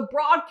on the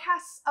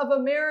broadcasts of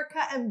America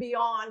and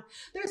beyond.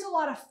 There's a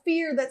lot of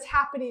fear that's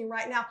happening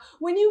right now.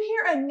 When you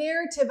hear a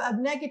narrative of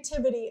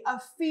negativity,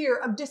 of fear,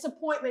 of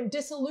disappointment,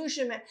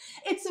 disillusionment,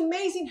 it's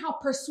amazing how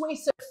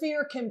persuasive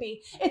fear can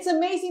be. It's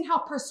amazing how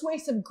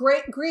persuasive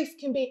great grief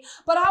can be.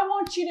 But I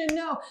want you to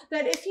know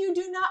that if you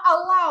do not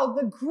allow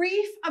the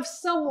grief of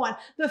someone,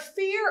 the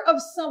fear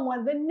of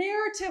someone, the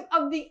narrative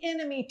of the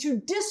enemy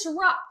to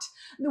disrupt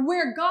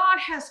where God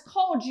has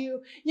called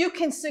you, you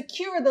can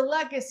secure the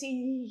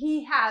legacy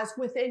he has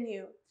within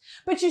you.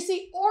 But you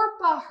see,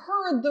 Orpah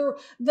heard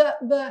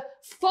the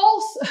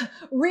false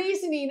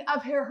reasoning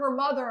of her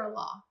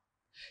mother-in-law.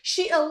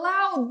 She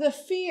allowed the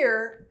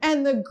fear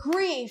and the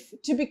grief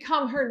to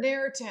become her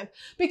narrative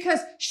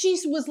because she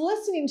was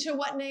listening to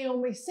what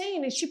Naomi's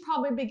saying, and she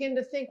probably began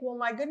to think, well,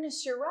 my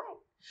goodness, you're right.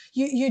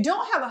 You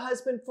don't have a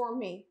husband for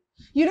me.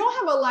 You don't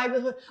have a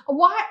livelihood.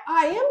 Why?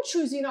 I am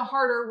choosing a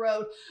harder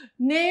road.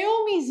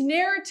 Naomi's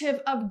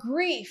narrative of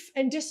grief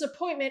and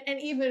disappointment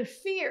and even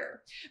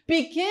fear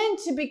began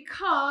to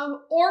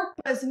become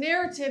Orpah's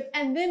narrative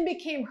and then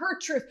became her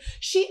truth.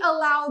 She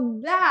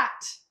allowed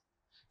that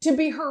to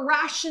be her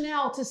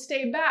rationale to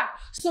stay back.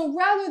 So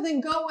rather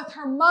than go with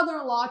her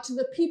mother-in-law to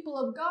the people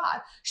of God,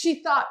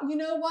 she thought, you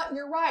know what,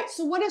 you're right.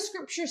 So what does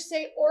scripture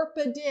say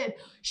Orpah did?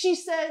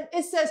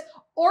 It says,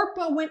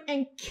 Orpah went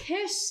and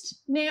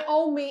kissed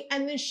Naomi,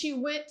 and then she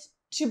went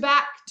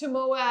back to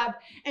Moab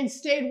and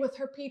stayed with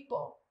her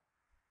people.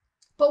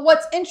 But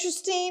what's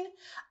interesting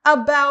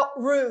about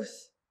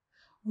Ruth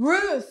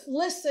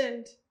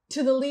listened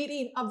to the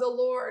leading of the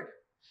Lord,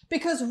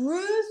 because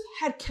Ruth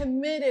had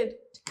committed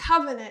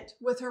covenant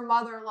with her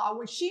mother-in-law.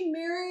 When she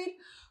married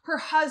her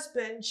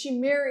husband, she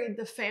married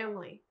the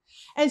family.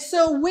 And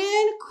so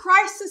when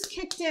crisis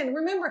kicked in,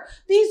 remember,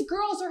 these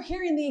girls are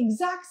hearing the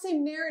exact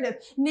same narrative.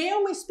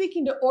 Naomi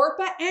speaking to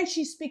Orpah and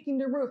she's speaking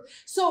to Ruth.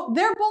 So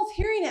they're both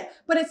hearing it,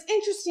 but it's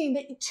interesting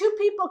that two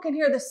people can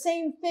hear the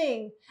same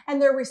thing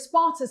and their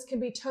responses can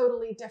be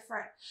totally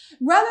different.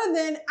 Rather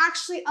than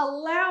actually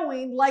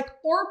allowing, like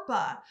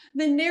Orpah,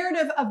 the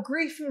narrative of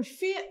grief and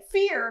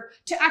fear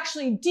to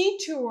actually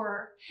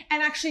detour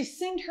and actually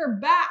send her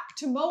back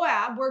to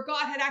Moab, where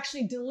God had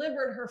actually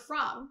delivered her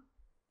from.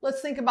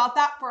 Let's think about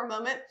that for a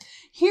moment.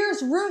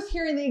 Here's Ruth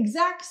hearing the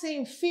exact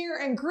same fear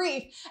and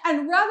grief.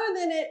 And rather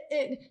than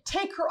it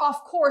take her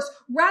off course,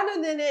 rather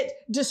than it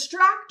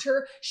distract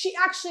her, she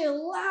actually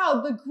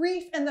allowed the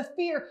grief and the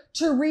fear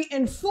to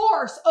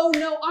reinforce. Oh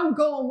no, I'm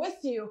going with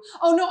you.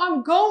 Oh no,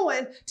 I'm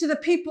going to the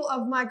people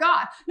of my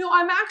God. No,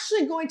 I'm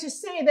actually going to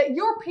say that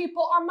your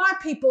people are my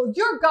people.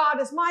 Your God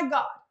is my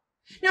God.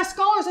 Now,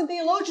 scholars and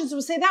theologians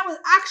would say that was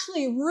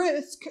actually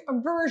Ruth's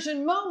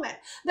conversion moment.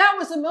 That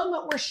was a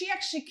moment where she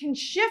actually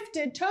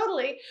shifted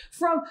totally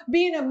from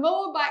being a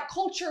Moabite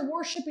culture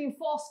worshiping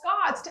false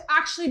gods to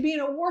actually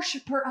being a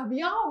worshiper of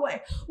Yahweh.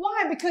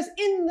 Why? Because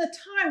in the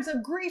times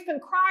of grief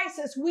and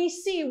crisis, we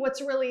see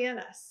what's really in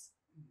us.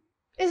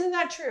 Isn't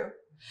that true?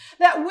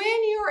 That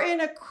when you're in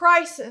a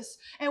crisis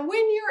and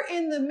when you're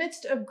in the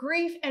midst of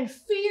grief and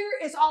fear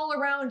is all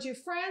around you,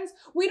 friends,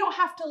 we don't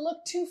have to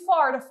look too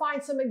far to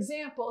find some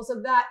examples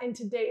of that in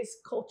today's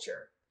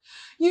culture.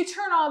 You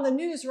turn on the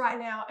news right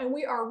now and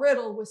we are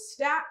riddled with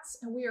stats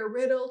and we are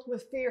riddled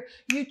with fear.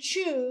 You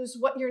choose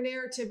what your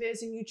narrative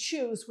is and you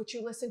choose what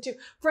you listen to.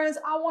 Friends,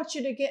 I want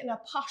you to get in a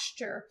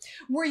posture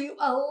where you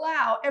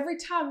allow, every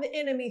time the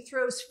enemy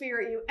throws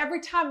fear at you,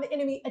 every time the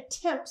enemy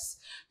attempts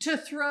to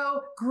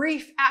throw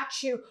grief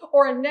at you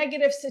or a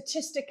negative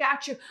statistic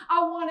at you,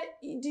 I want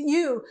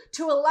you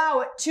to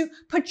allow it to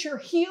put your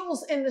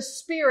heels in the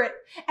spirit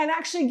and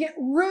actually get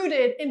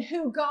rooted in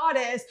who God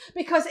is,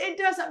 because it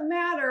doesn't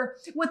matter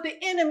what the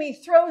enemy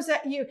throws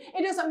at you.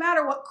 It doesn't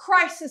matter what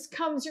crisis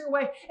comes your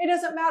way. It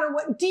doesn't matter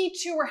what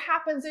detour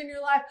happens in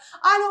your life.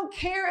 I don't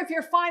care if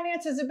your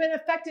finances have been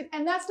affected,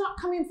 and that's not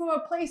coming from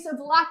a place of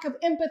lack of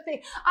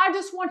empathy. I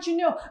just want you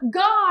to know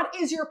God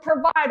is your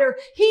provider.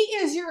 He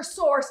is your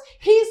source.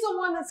 He's the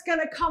one that's going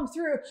to come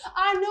through.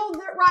 I know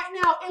that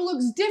right now it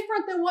looks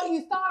different than what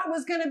you thought it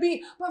was going to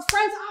be, but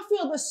friends, I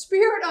feel the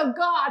Spirit of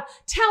God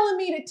telling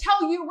me to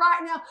tell you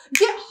right now,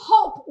 get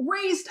hope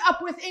raised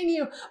up within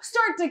you.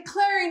 Start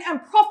declaring and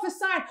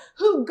prophesying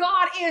who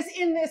God is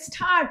in this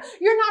time.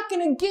 You're not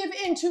going to give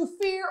into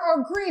fear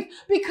or grief,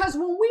 because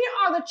when we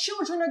are the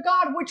children of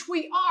God, which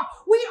we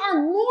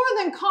are more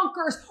than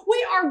conquerors.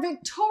 We are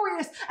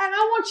victorious. And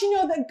I want you to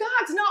know that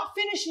God's not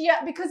finished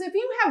yet, because if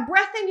you have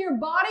breath in your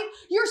body,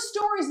 your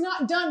story's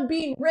not done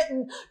being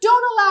written.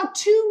 Don't allow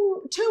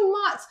two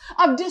months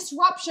of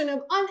disruption,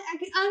 of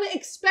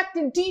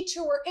unexpected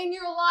detour in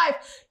your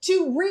life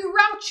to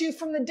reroute you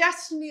from the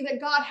destiny that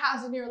God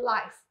has in your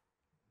life.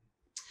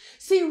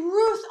 See,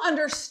 Ruth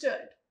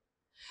understood.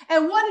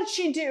 And what did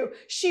she do?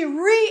 She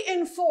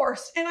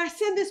reinforced, and I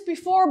said this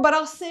before, but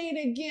I'll say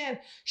it again.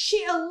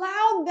 She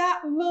allowed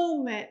that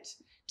moment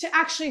to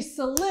actually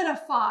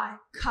solidify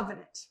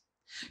covenant.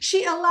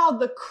 She allowed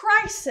the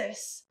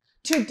crisis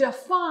to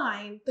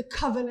define the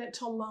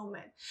covenantal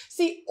moment.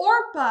 See,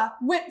 Orpah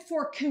went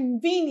for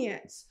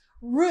convenience.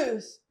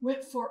 Ruth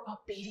went for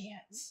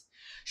obedience.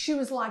 She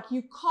was like,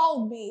 you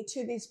called me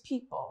to these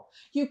people.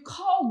 You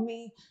called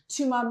me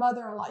to my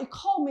mother-in-law. You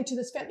called me to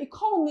this family. You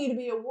called me to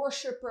be a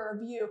worshiper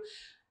of you.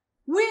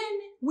 When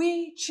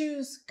we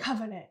choose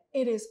covenant,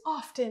 it is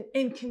often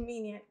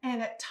inconvenient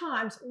and at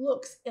times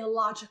looks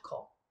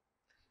illogical.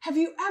 Have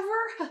you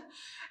ever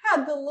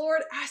had the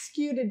Lord ask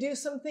you to do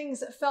some things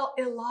that felt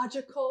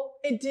illogical?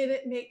 It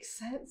didn't make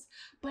sense,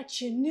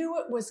 but you knew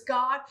it was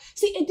God.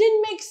 See, it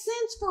didn't make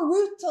sense for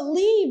Ruth to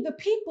leave the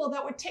people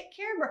that would take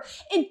care of her.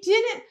 It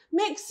didn't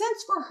make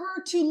sense for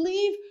her to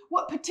leave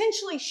what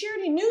potentially she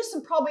already knew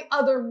some probably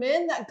other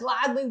men that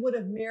gladly would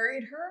have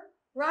married her,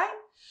 right?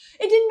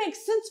 It didn't make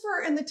sense for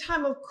her in the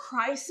time of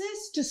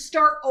crisis to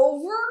start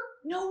over.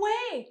 No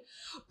way.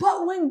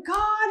 But when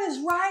God is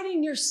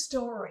writing your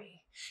story,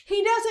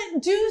 He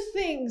doesn't do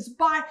things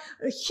by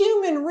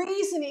human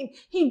reasoning.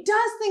 He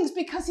does things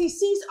because he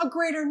sees a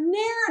greater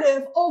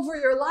narrative over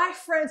your life,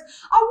 friends.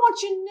 I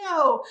want you to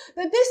know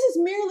that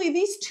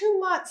these 2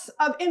 months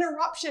of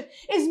interruption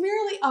is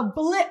merely a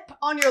blip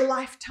on your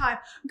lifetime.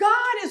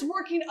 God is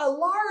working a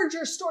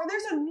larger story.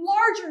 There's a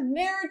larger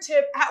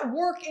narrative at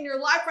work in your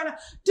life right now.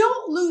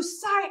 Don't lose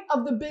sight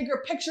of the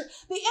bigger picture.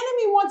 The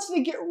enemy wants you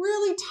to get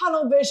really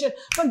tunnel vision,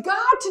 but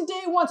God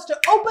today wants to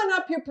open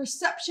up your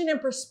perception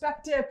and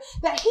perspective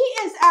that he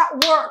is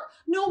at work.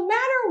 No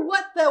matter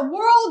what the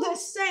world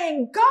is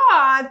saying,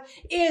 God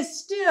is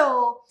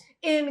still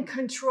in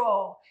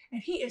control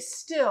and he is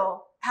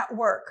still at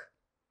work.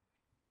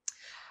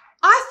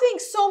 I think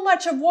so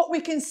much of what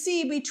we can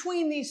see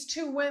between these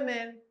two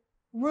women,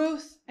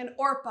 Ruth and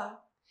Orpah,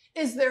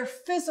 is their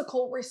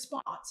physical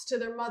response to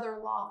their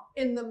mother-in-law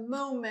in the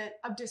moment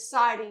of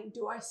deciding,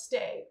 do I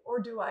stay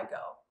or do I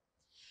go?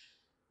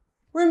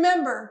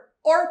 Remember,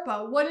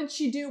 Orpah, what did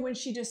she do when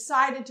she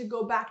decided to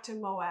go back to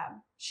Moab?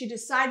 She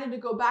decided to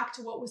go back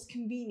to what was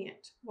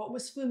convenient, what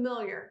was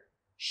familiar.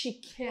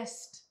 She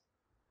kissed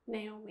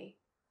Naomi.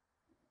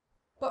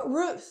 But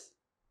Ruth,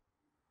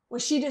 when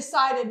she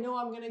decided, no,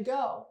 I'm going to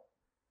go.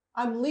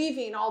 I'm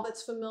leaving all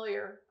that's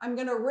familiar. I'm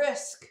going to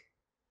risk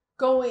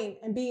going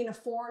and being a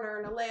foreigner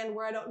in a land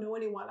where I don't know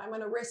anyone. I'm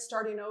going to risk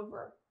starting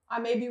over. I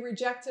may be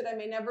rejected. I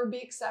may never be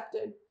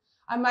accepted.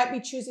 I might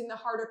be choosing the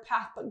harder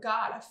path, but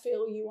God, I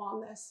feel you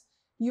on this.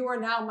 You are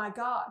now my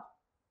God.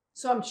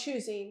 So I'm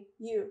choosing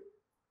you.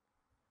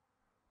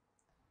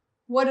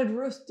 What did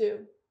Ruth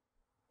do?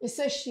 It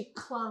says she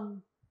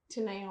clung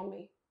to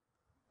Naomi.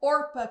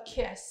 Orpah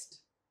kissed.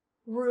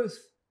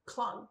 Ruth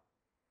clung.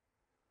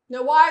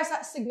 Now, why is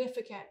that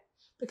significant?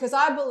 Because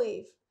I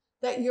believe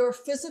that your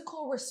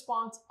physical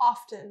response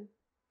often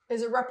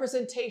is a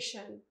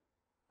representation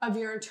of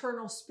your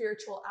internal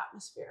spiritual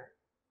atmosphere.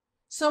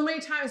 So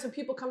many times when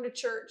people come to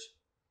church,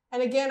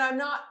 and again, I'm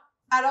not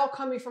at all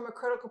coming from a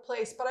critical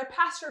place, but I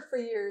pastored for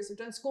years. I've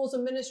done schools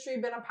of ministry,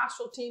 been on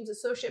pastoral teams,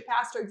 associate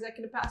pastor,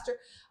 executive pastor.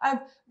 I've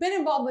been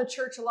involved in the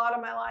church a lot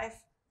of my life.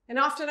 And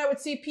often I would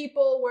see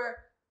people where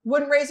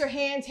wouldn't raise their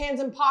hands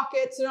in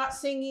pockets, they're not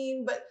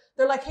singing, but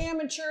they're like, hey, I'm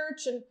in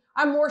church and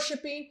I'm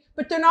worshiping,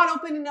 but they're not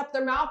opening up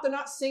their mouth, they're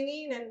not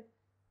singing,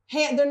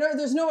 and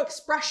there's no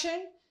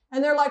expression.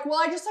 And they're like, well,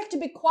 I just like to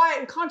be quiet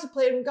and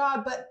contemplate on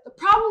God. But the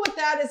problem with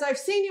that is I've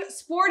seen you at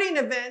sporting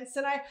events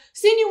and I've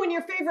seen you when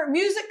your favorite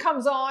music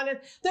comes on. And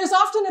there's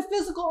often a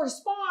physical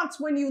response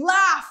when you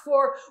laugh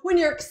or when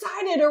you're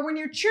excited or when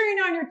you're cheering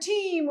on your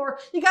team or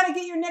you got to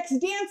get your next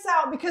dance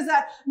out because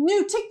that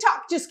new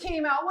TikTok just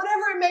came out,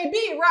 whatever it may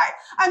be, right?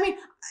 I mean,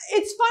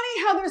 it's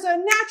funny how there's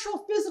a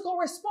natural physical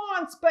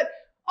response, but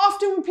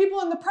often when people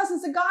are in the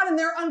presence of God and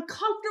they're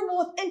uncomfortable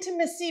with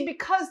intimacy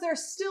because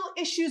there's still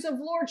issues of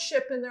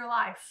lordship in their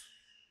life.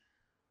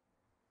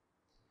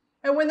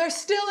 And when there's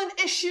still an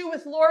issue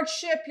with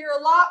lordship, you're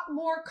a lot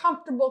more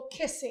comfortable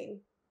kissing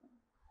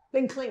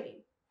than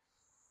clinging.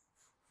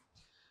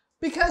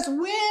 Because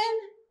when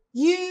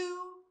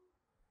you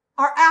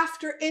are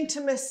after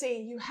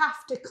intimacy, you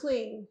have to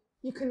cling.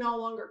 You can no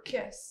longer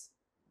kiss.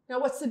 Now,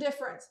 what's the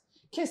difference?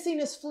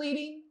 Kissing is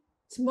fleeting.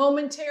 It's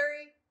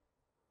momentary.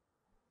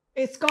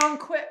 It's gone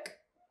quick.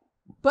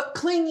 But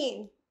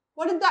clinging,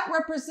 what did that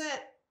represent?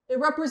 It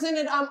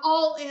represented I'm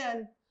all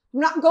in. I'm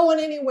not going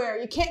anywhere.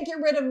 You can't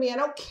get rid of me. I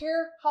don't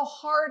care how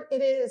hard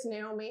it is,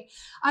 Naomi.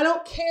 I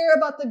don't care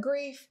about the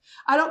grief.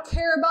 I don't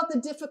care about the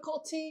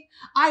difficulty.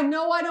 I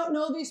know I don't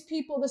know these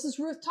people. This is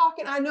Ruth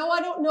talking. I know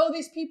I don't know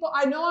these people.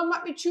 I know I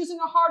might be choosing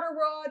a harder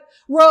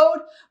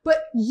road,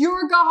 but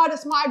your God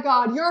is my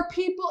God. Your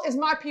people is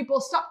my people.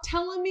 Stop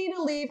telling me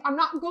to leave. I'm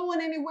not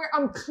going anywhere.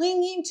 I'm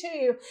clinging to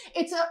you.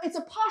 It's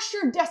a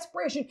posture of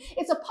desperation.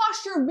 It's a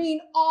posture of being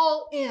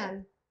all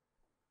in.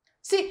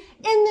 See,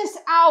 in this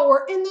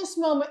hour, in this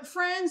moment,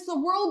 friends, the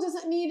world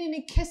doesn't need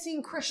any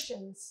kissing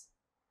Christians.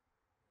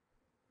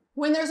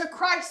 When there's a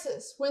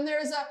crisis, when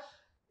there's a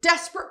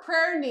desperate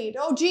prayer need,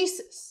 oh,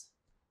 Jesus,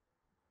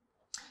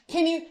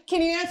 can you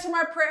answer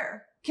my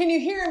prayer? Can you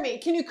hear me?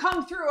 Can you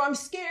come through? I'm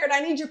scared.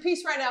 I need your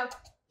peace right now.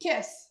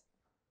 Kiss.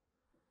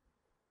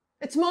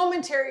 It's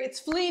momentary.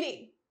 It's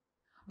fleeting.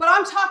 But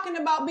I'm talking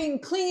about being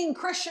clinging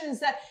Christians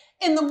that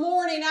in the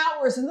morning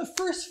hours, in the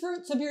first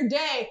fruits of your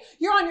day,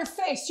 you're on your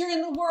face, you're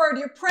in the Word,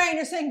 you're praying,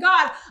 you're saying,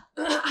 God,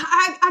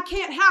 I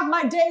can't have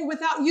my day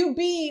without you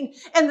being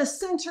in the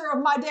center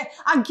of my day.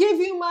 I give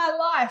you my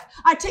life.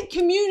 I take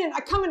communion.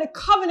 I come into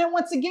covenant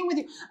once again with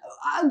you.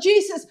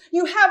 Jesus,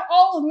 you have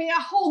all of me. I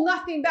hold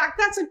nothing back.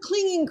 That's a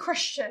clinging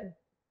Christian.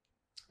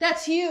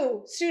 That's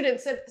you,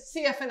 students at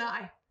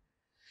CFNI.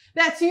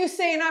 That's you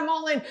saying, I'm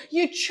all in.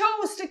 You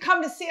chose to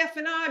come to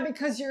CFNI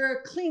because you're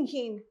a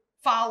clinging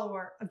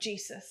follower of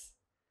Jesus.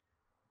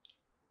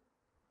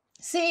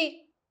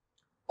 See,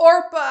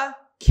 Orpah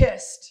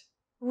kissed,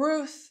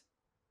 Ruth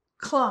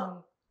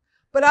clung.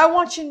 But I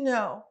want you to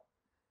know,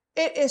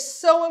 it is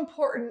so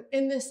important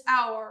in this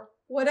hour,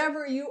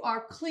 whatever you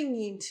are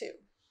clinging to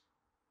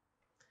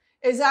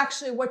is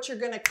actually what you're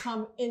going to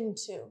come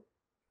into.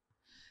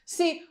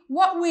 See,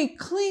 what we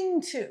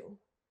cling to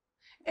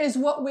is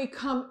what we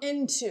come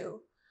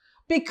into.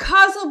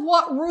 Because of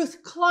what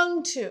Ruth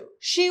clung to,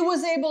 she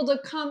was able to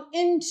come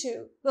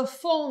into the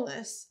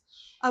fullness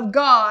of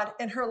God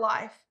in her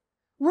life.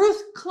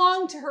 Ruth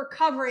clung to her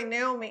covering,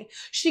 Naomi.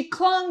 She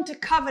clung to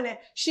covenant.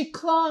 She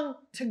clung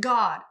to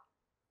God.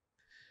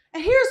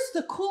 And here's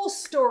the cool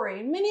story.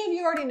 And many of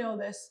you already know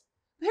this.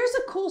 But here's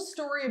a cool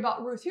story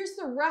about Ruth. Here's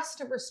the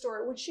rest of her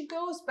story. When she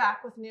goes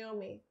back with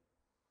Naomi,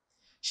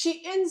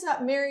 she ends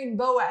up marrying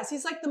Boaz.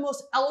 He's like the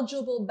most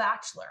eligible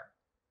bachelor.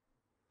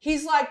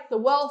 He's like the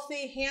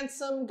wealthy,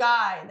 handsome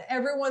guy that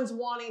everyone's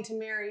wanting to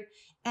marry.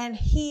 And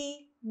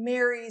he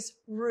marries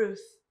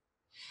Ruth.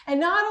 And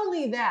not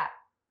only that,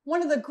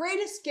 one of the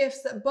greatest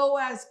gifts that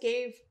Boaz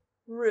gave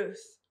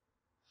Ruth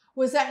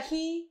was that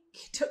he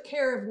took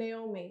care of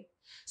Naomi.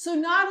 So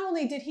not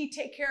only did he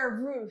take care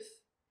of Ruth,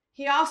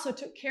 he also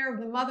took care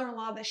of the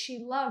mother-in-law that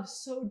she loved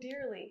so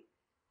dearly,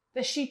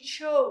 that she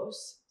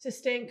chose to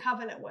stay in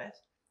covenant with.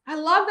 I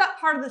love that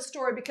part of the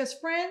story because,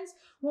 friends,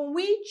 when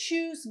we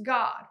choose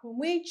God, when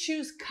we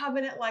choose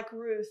covenant like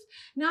Ruth,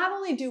 not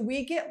only do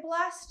we get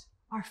blessed,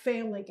 our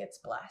family gets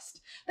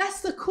blessed.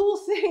 That's the cool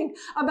thing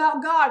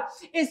about God,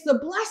 is the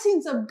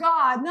blessings of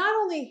God not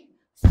only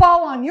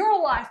fall on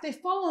your life, they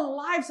fall on the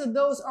lives of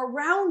those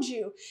around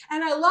you.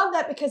 And I love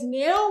that because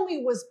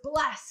Naomi was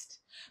blessed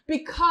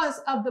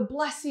because of the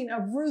blessing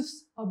of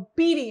Ruth's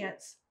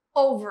obedience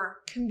over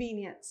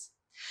convenience.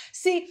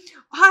 See,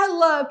 I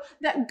love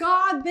that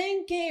God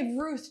then gave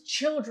Ruth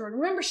children.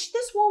 Remember,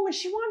 this woman,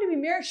 she wanted to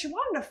be married. She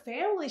wanted a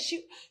family.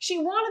 She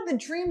wanted the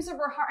dreams of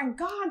her heart. And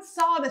God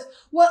saw this,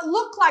 what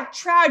looked like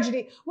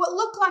tragedy, what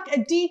looked like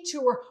a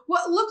detour,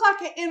 what looked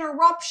like an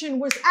interruption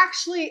was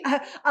actually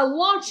a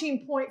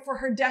launching point for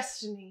her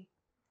destiny.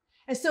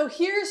 And so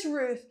here's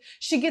Ruth.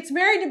 She gets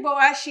married to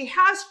Boaz. She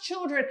has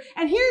children.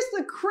 And here's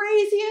the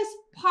craziest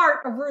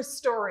part of Ruth's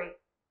story.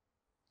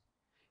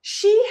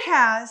 She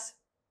has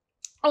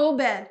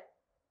Obed.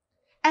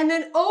 And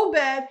then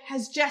Obed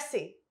has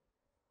Jesse.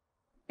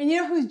 And you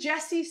know who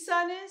Jesse's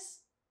son is?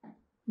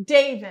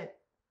 David.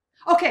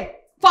 Okay,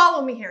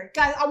 follow me here.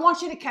 Guys, I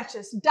want you to catch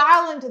this.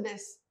 Dial into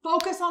this.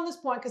 Focus on this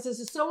point because this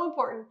is so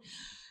important.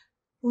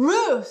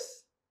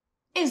 Ruth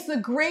is the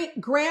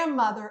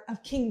great-grandmother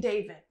of King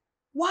David.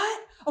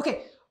 What?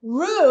 Okay,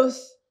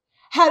 Ruth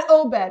had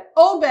Obed.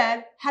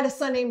 Obed had a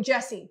son named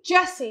Jesse.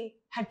 Jesse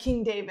had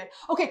King David.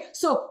 Okay,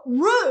 so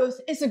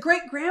Ruth is the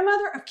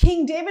great-grandmother of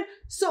King David.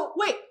 So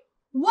wait,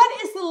 what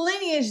is the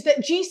lineage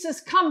that Jesus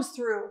comes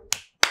through?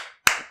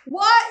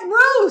 What?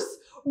 Ruth's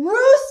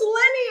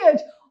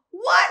lineage.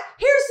 What?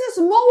 Here's this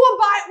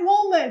Moabite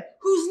woman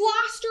who's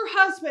lost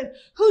her husband,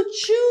 who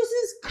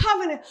chooses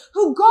covenant,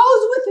 who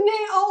goes with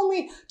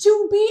Naomi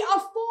to be a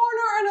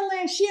foreigner in a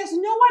land. She has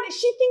no idea.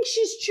 She thinks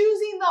she's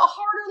choosing the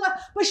harder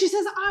life, but she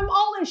says, I'm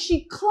all in.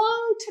 She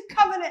clung to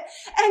covenant.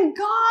 And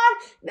God,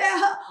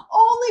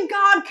 only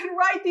God can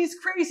write these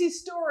crazy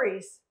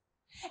stories.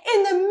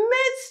 In the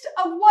midst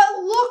of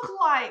what looked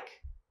like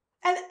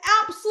an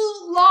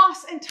absolute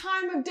loss and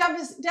time of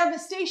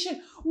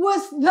devastation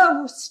was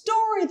the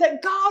story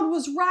that God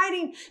was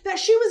writing, that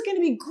she was going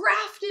to be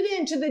grafted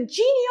into the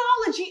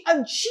genealogy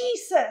of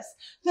Jesus,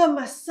 the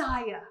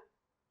Messiah.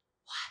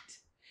 What?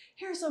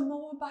 Here's a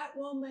Moabite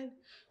woman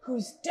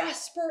who's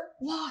desperate,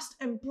 lost,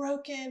 and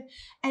broken.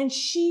 And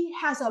she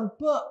has a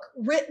book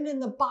written in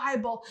the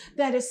Bible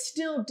that is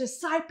still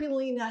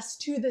discipling us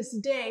to this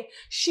day.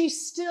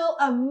 She's still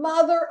a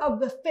mother of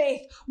the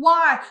faith.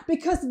 Why?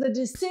 Because of the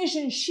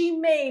decision she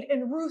made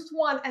in Ruth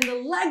 1 and the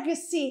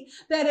legacy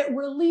that it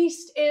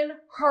released in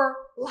her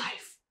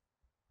life.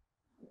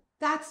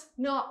 That's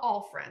not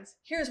all, friends.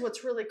 Here's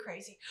what's really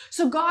crazy.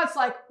 So God's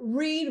like,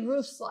 read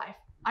Ruth's life.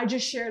 I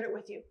just shared it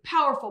with you.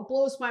 Powerful,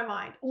 blows my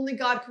mind. Only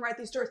God can write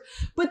these stories.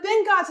 But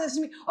then God says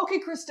to me, okay,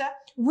 Christa,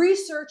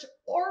 research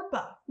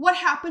Orpah. What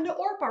happened to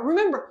Orpah?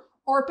 Remember,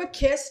 Orpah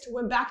kissed,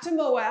 went back to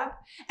Moab.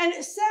 And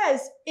it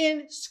says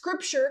in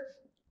scripture,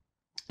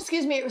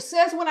 it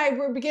says when I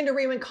begin to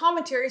read in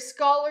commentaries,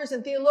 scholars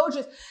and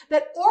theologians,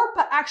 that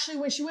Orpah actually,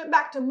 when she went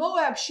back to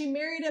Moab, she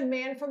married a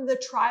man from the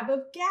tribe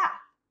of Gath.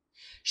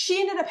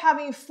 She ended up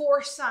having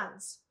 4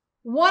 sons.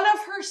 One of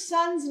her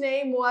sons'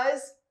 name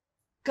was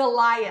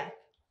Goliath.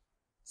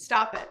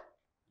 Stop it.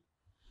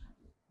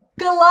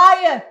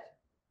 Goliath.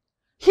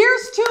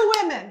 Here's 2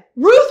 women.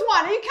 Ruth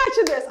 1. Are you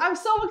catching this? I'm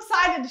so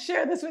excited to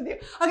share this with you.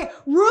 Okay,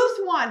 Ruth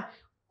 1.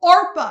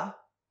 Orpah.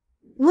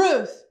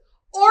 Ruth.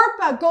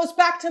 Orpah goes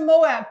back to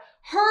Moab.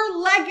 Her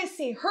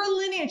legacy, her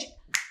lineage,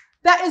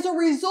 that is a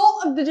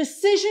result of the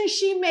decision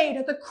she made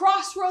at the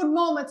crossroad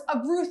moments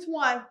of Ruth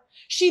 1.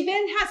 She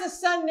then has a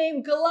son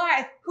named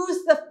Goliath,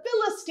 who's the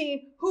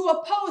Philistine who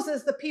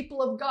opposes the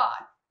people of God.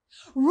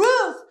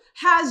 Ruth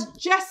has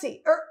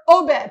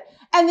Obed,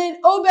 and then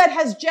Obed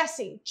has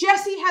Jesse.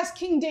 Jesse has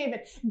King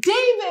David.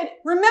 David,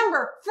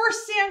 remember, 1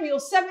 Samuel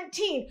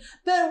 17,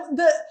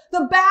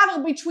 the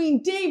battle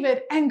between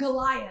David and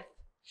Goliath.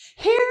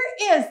 Here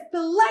is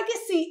the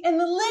legacy and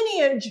the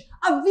lineage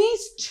of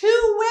these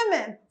 2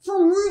 women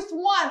from Ruth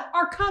 1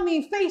 are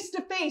coming face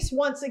to face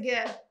once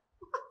again.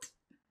 What?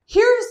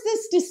 Here's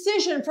this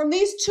decision from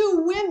these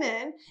two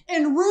women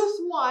in Ruth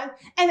 1,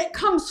 and it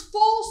comes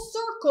full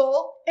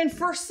circle in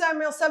 1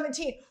 Samuel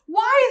 17.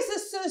 Why is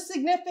this so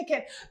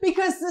significant?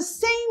 Because the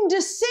same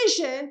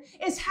decision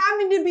is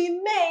having to be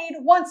made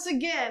once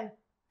again.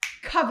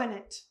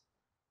 Covenant.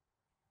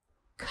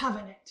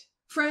 Covenant.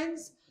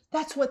 Friends,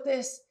 that's what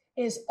this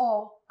is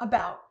all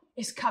about,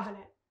 is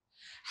covenant.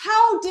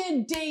 How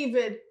did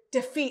David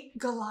defeat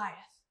Goliath?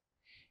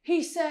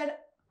 He said,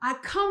 I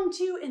come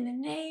to you in the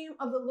name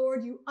of the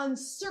Lord, you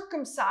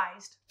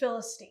uncircumcised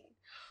Philistine.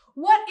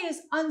 What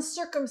is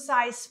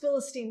uncircumcised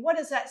Philistine? What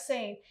is that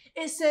saying?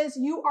 It says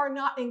you are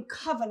not in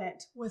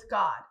covenant with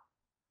God.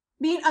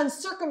 Being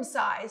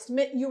uncircumcised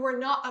meant you were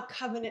not a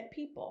covenant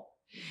people.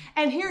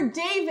 And here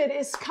David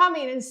is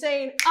coming and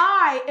saying,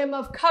 I am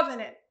of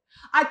covenant.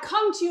 I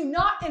come to you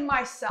not in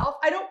myself.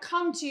 I don't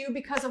come to you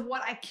because of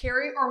what I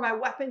carry or my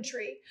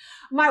weaponry.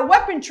 My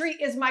weaponry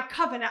is my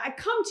covenant. I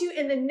come to you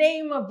in the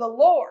name of the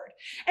Lord.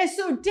 And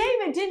so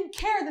David didn't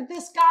care that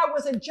this guy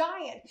was a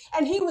giant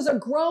and he was a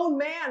grown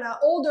man, an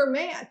older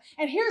man.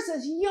 And here's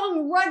this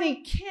young,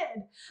 ruddy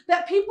kid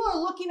that people are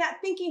looking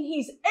at thinking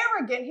he's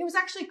arrogant. He was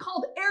actually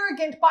called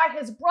arrogant by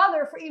his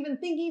brother for even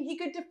thinking he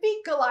could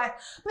defeat Goliath.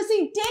 But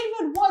see,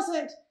 David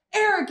wasn't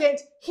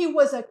arrogant. He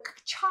was a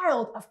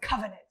child of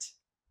covenant.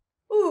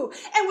 Ooh,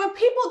 and when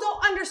people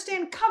don't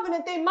understand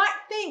covenant, they might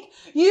think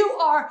you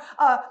are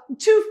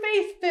too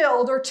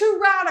faith-filled or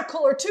too radical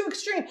or too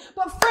extreme.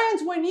 But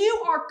friends, when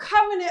you are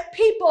covenant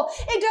people,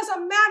 it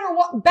doesn't matter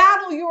what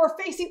battle you are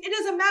facing. It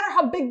doesn't matter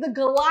how big the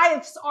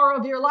Goliaths are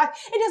of your life.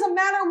 It doesn't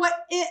matter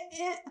what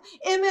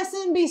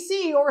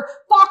MSNBC or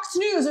Fox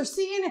News or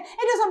CNN.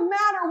 It doesn't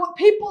matter what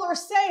people are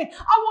saying.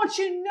 I want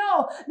you to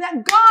know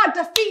that God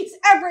defeats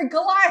every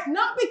Goliath,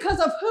 not because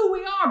of who we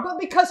are, but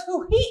because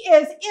who he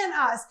is in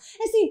us.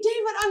 And see,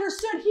 David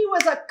understood he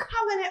was a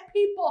covenant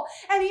people,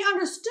 and he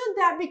understood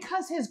that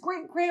because his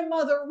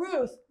great-grandmother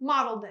Ruth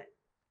modeled it.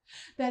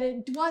 That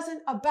it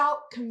wasn't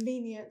about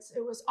convenience,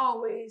 it was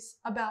always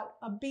about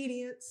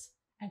obedience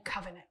and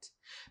covenant.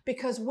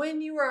 Because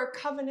when you are a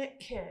covenant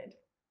kid,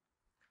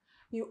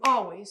 you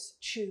always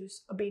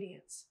choose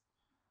obedience.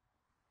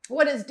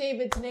 What does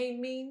David's name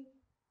mean?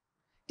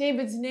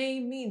 David's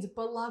name means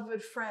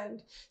beloved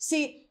friend.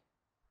 See,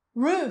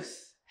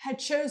 Ruth had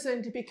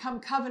chosen to become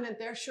covenant,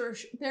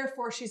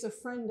 therefore she's a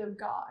friend of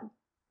God.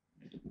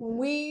 When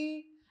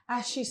we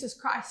ask Jesus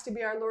Christ to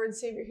be our Lord and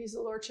Savior, he's the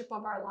lordship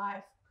of our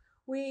life,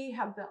 we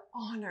have the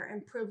honor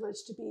and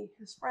privilege to be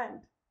his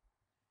friend.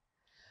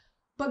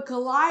 But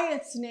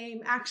Goliath's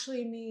name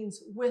actually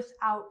means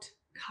without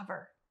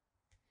cover.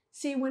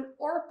 See, when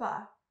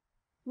Orpah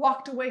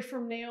walked away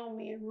from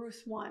Naomi in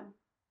Ruth 1,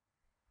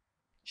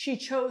 she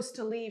chose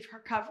to leave her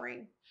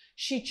covering.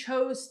 She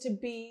chose to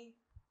be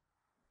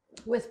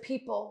with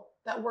people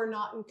that were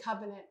not in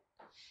covenant.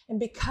 And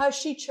because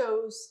she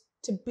chose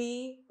to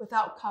be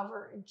without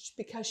cover, and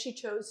because she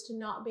chose to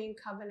not be in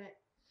covenant,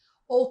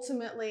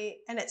 ultimately,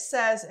 and it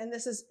says, and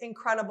this is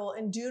incredible,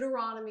 in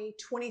Deuteronomy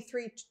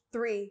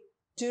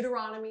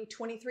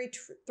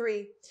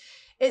 23:3,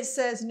 it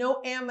says,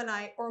 no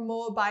Ammonite or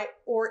Moabite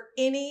or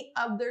any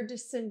of their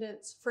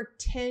descendants for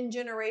 10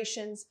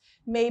 generations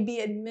may be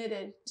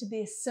admitted to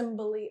the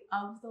assembly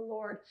of the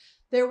Lord.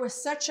 There was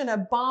such an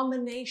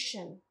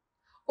abomination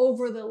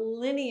over the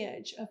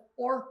lineage of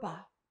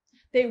Orpah.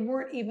 They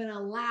weren't even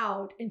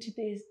allowed into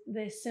the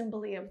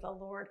assembly of the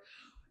Lord.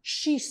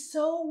 She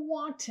so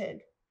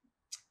wanted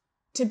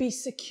to be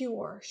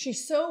secure. She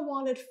so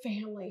wanted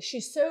family.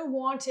 She so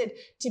wanted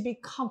to be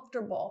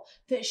comfortable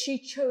that she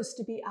chose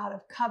to be out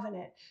of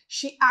covenant.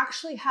 She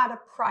actually had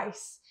a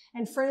price.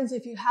 And friends,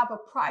 if you have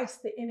a price,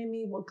 the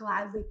enemy will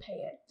gladly pay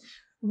it.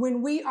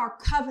 When we are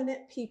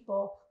covenant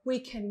people, we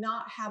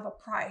cannot have a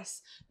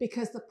price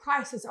because the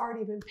price has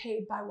already been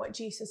paid by what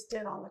Jesus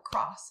did on the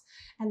cross.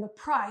 And the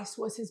price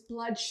was his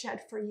blood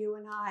shed for you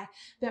and I.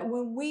 That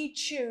when we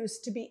choose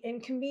to be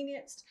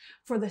inconvenienced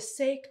for the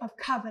sake of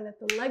covenant,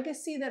 the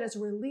legacy that is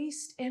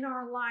released in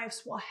our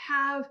lives will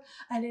have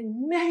an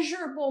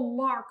immeasurable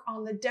mark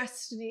on the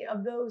destiny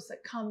of those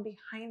that come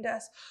behind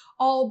us,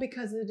 all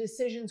because of the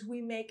decisions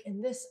we make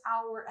in this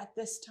hour at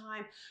this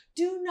time.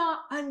 Do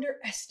not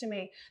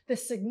underestimate the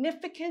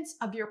significance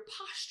of your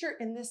posture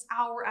in this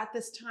hour at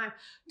this time.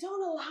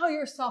 Don't allow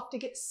yourself to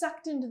get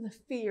sucked into the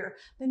fear,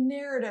 the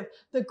narrative,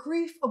 the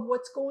grief of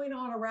what's going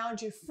on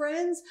around you.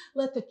 Friends,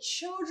 let the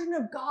children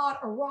of God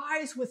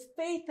arise with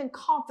faith and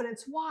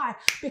confidence. Why?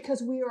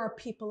 Because we are a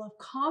people of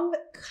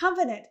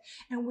covenant,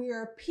 and we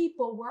are a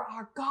people where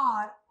our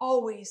God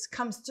always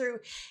comes through.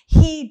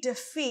 He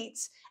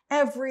defeats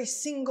every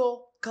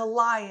single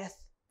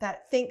Goliath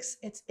that thinks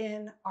it's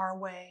in our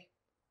way.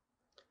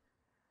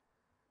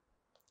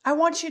 I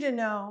want you to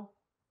know,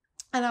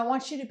 and I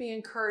want you to be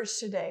encouraged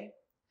today,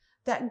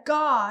 that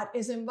God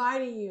is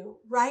inviting you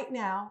right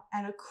now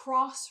at a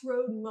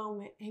crossroad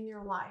moment in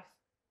your life.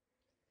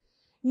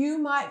 You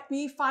might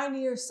be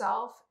finding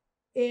yourself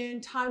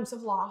in times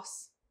of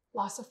loss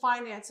of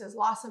finances,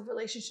 loss of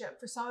relationship.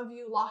 For some of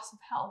you, loss of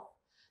health.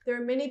 There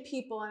are many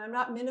people, and I'm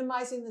not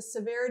minimizing the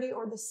severity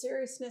or the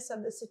seriousness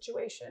of the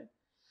situation,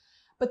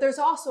 But there's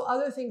also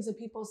other things in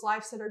people's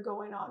lives that are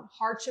going on.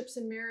 Hardships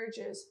in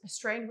marriages,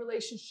 strained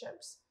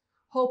relationships,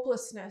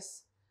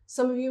 hopelessness.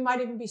 Some of you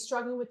might even be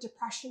struggling with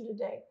depression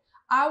today.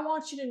 I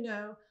want you to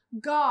know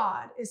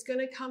God is going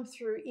to come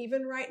through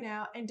even right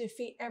now and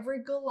defeat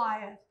every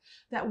Goliath,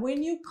 that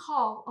when you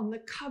call on the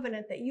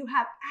covenant that you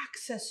have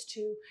access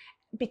to,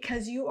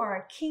 because you are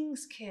a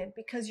king's kid,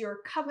 because you're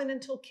a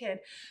covenantal kid,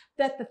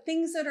 that the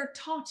things that are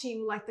taunting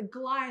you, like the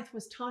Goliath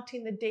was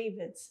taunting the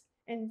Davids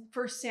in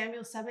 1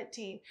 Samuel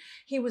 17,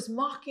 he was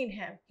mocking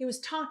him. He was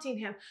taunting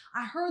him.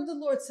 I heard the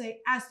Lord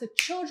say, as the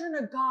children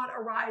of God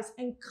arise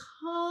and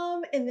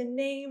come in the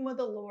name of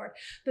the Lord,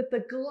 that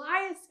the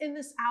Goliaths in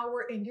this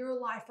hour in your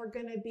life are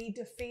going to be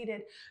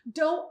defeated.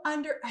 Don't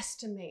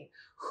underestimate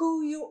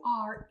who you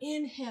are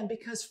in him,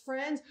 because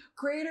friends,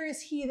 greater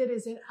is he that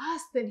is in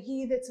us than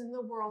he that's in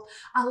the world.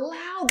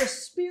 Allow the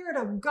Spirit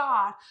of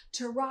God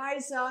to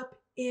rise up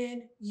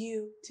in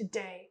you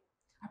today.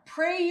 I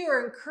pray you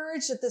are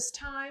encouraged at this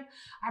time.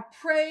 I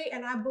pray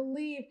and I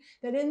believe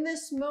that in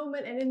this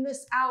moment and in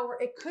this hour,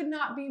 it could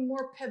not be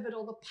more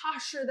pivotal, the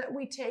posture that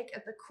we take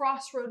at the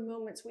crossroad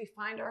moments we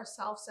find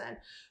ourselves in.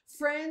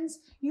 Friends,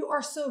 you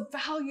are so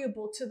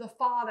valuable to the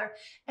Father.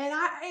 And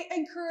I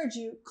encourage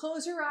you,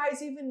 close your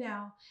eyes even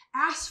now.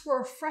 Ask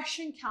for a fresh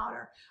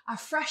encounter, a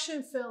fresh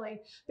infilling,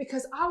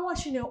 because I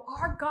want you to know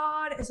our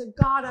God is a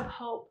God of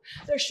hope.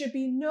 There should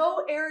be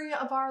no area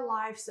of our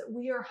lives that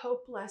we are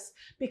hopeless,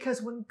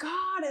 because when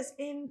God is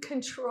in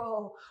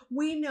control,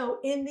 we know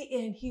in the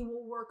end he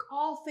will work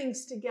all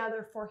things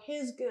together for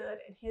his good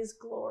and his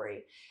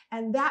glory.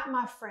 And that,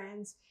 my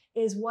friends,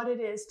 is what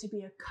it is to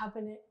be a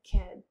covenant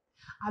kid.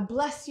 I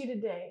bless you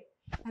today,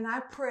 and I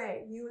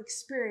pray you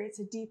experience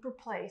a deeper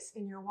place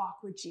in your walk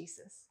with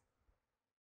Jesus.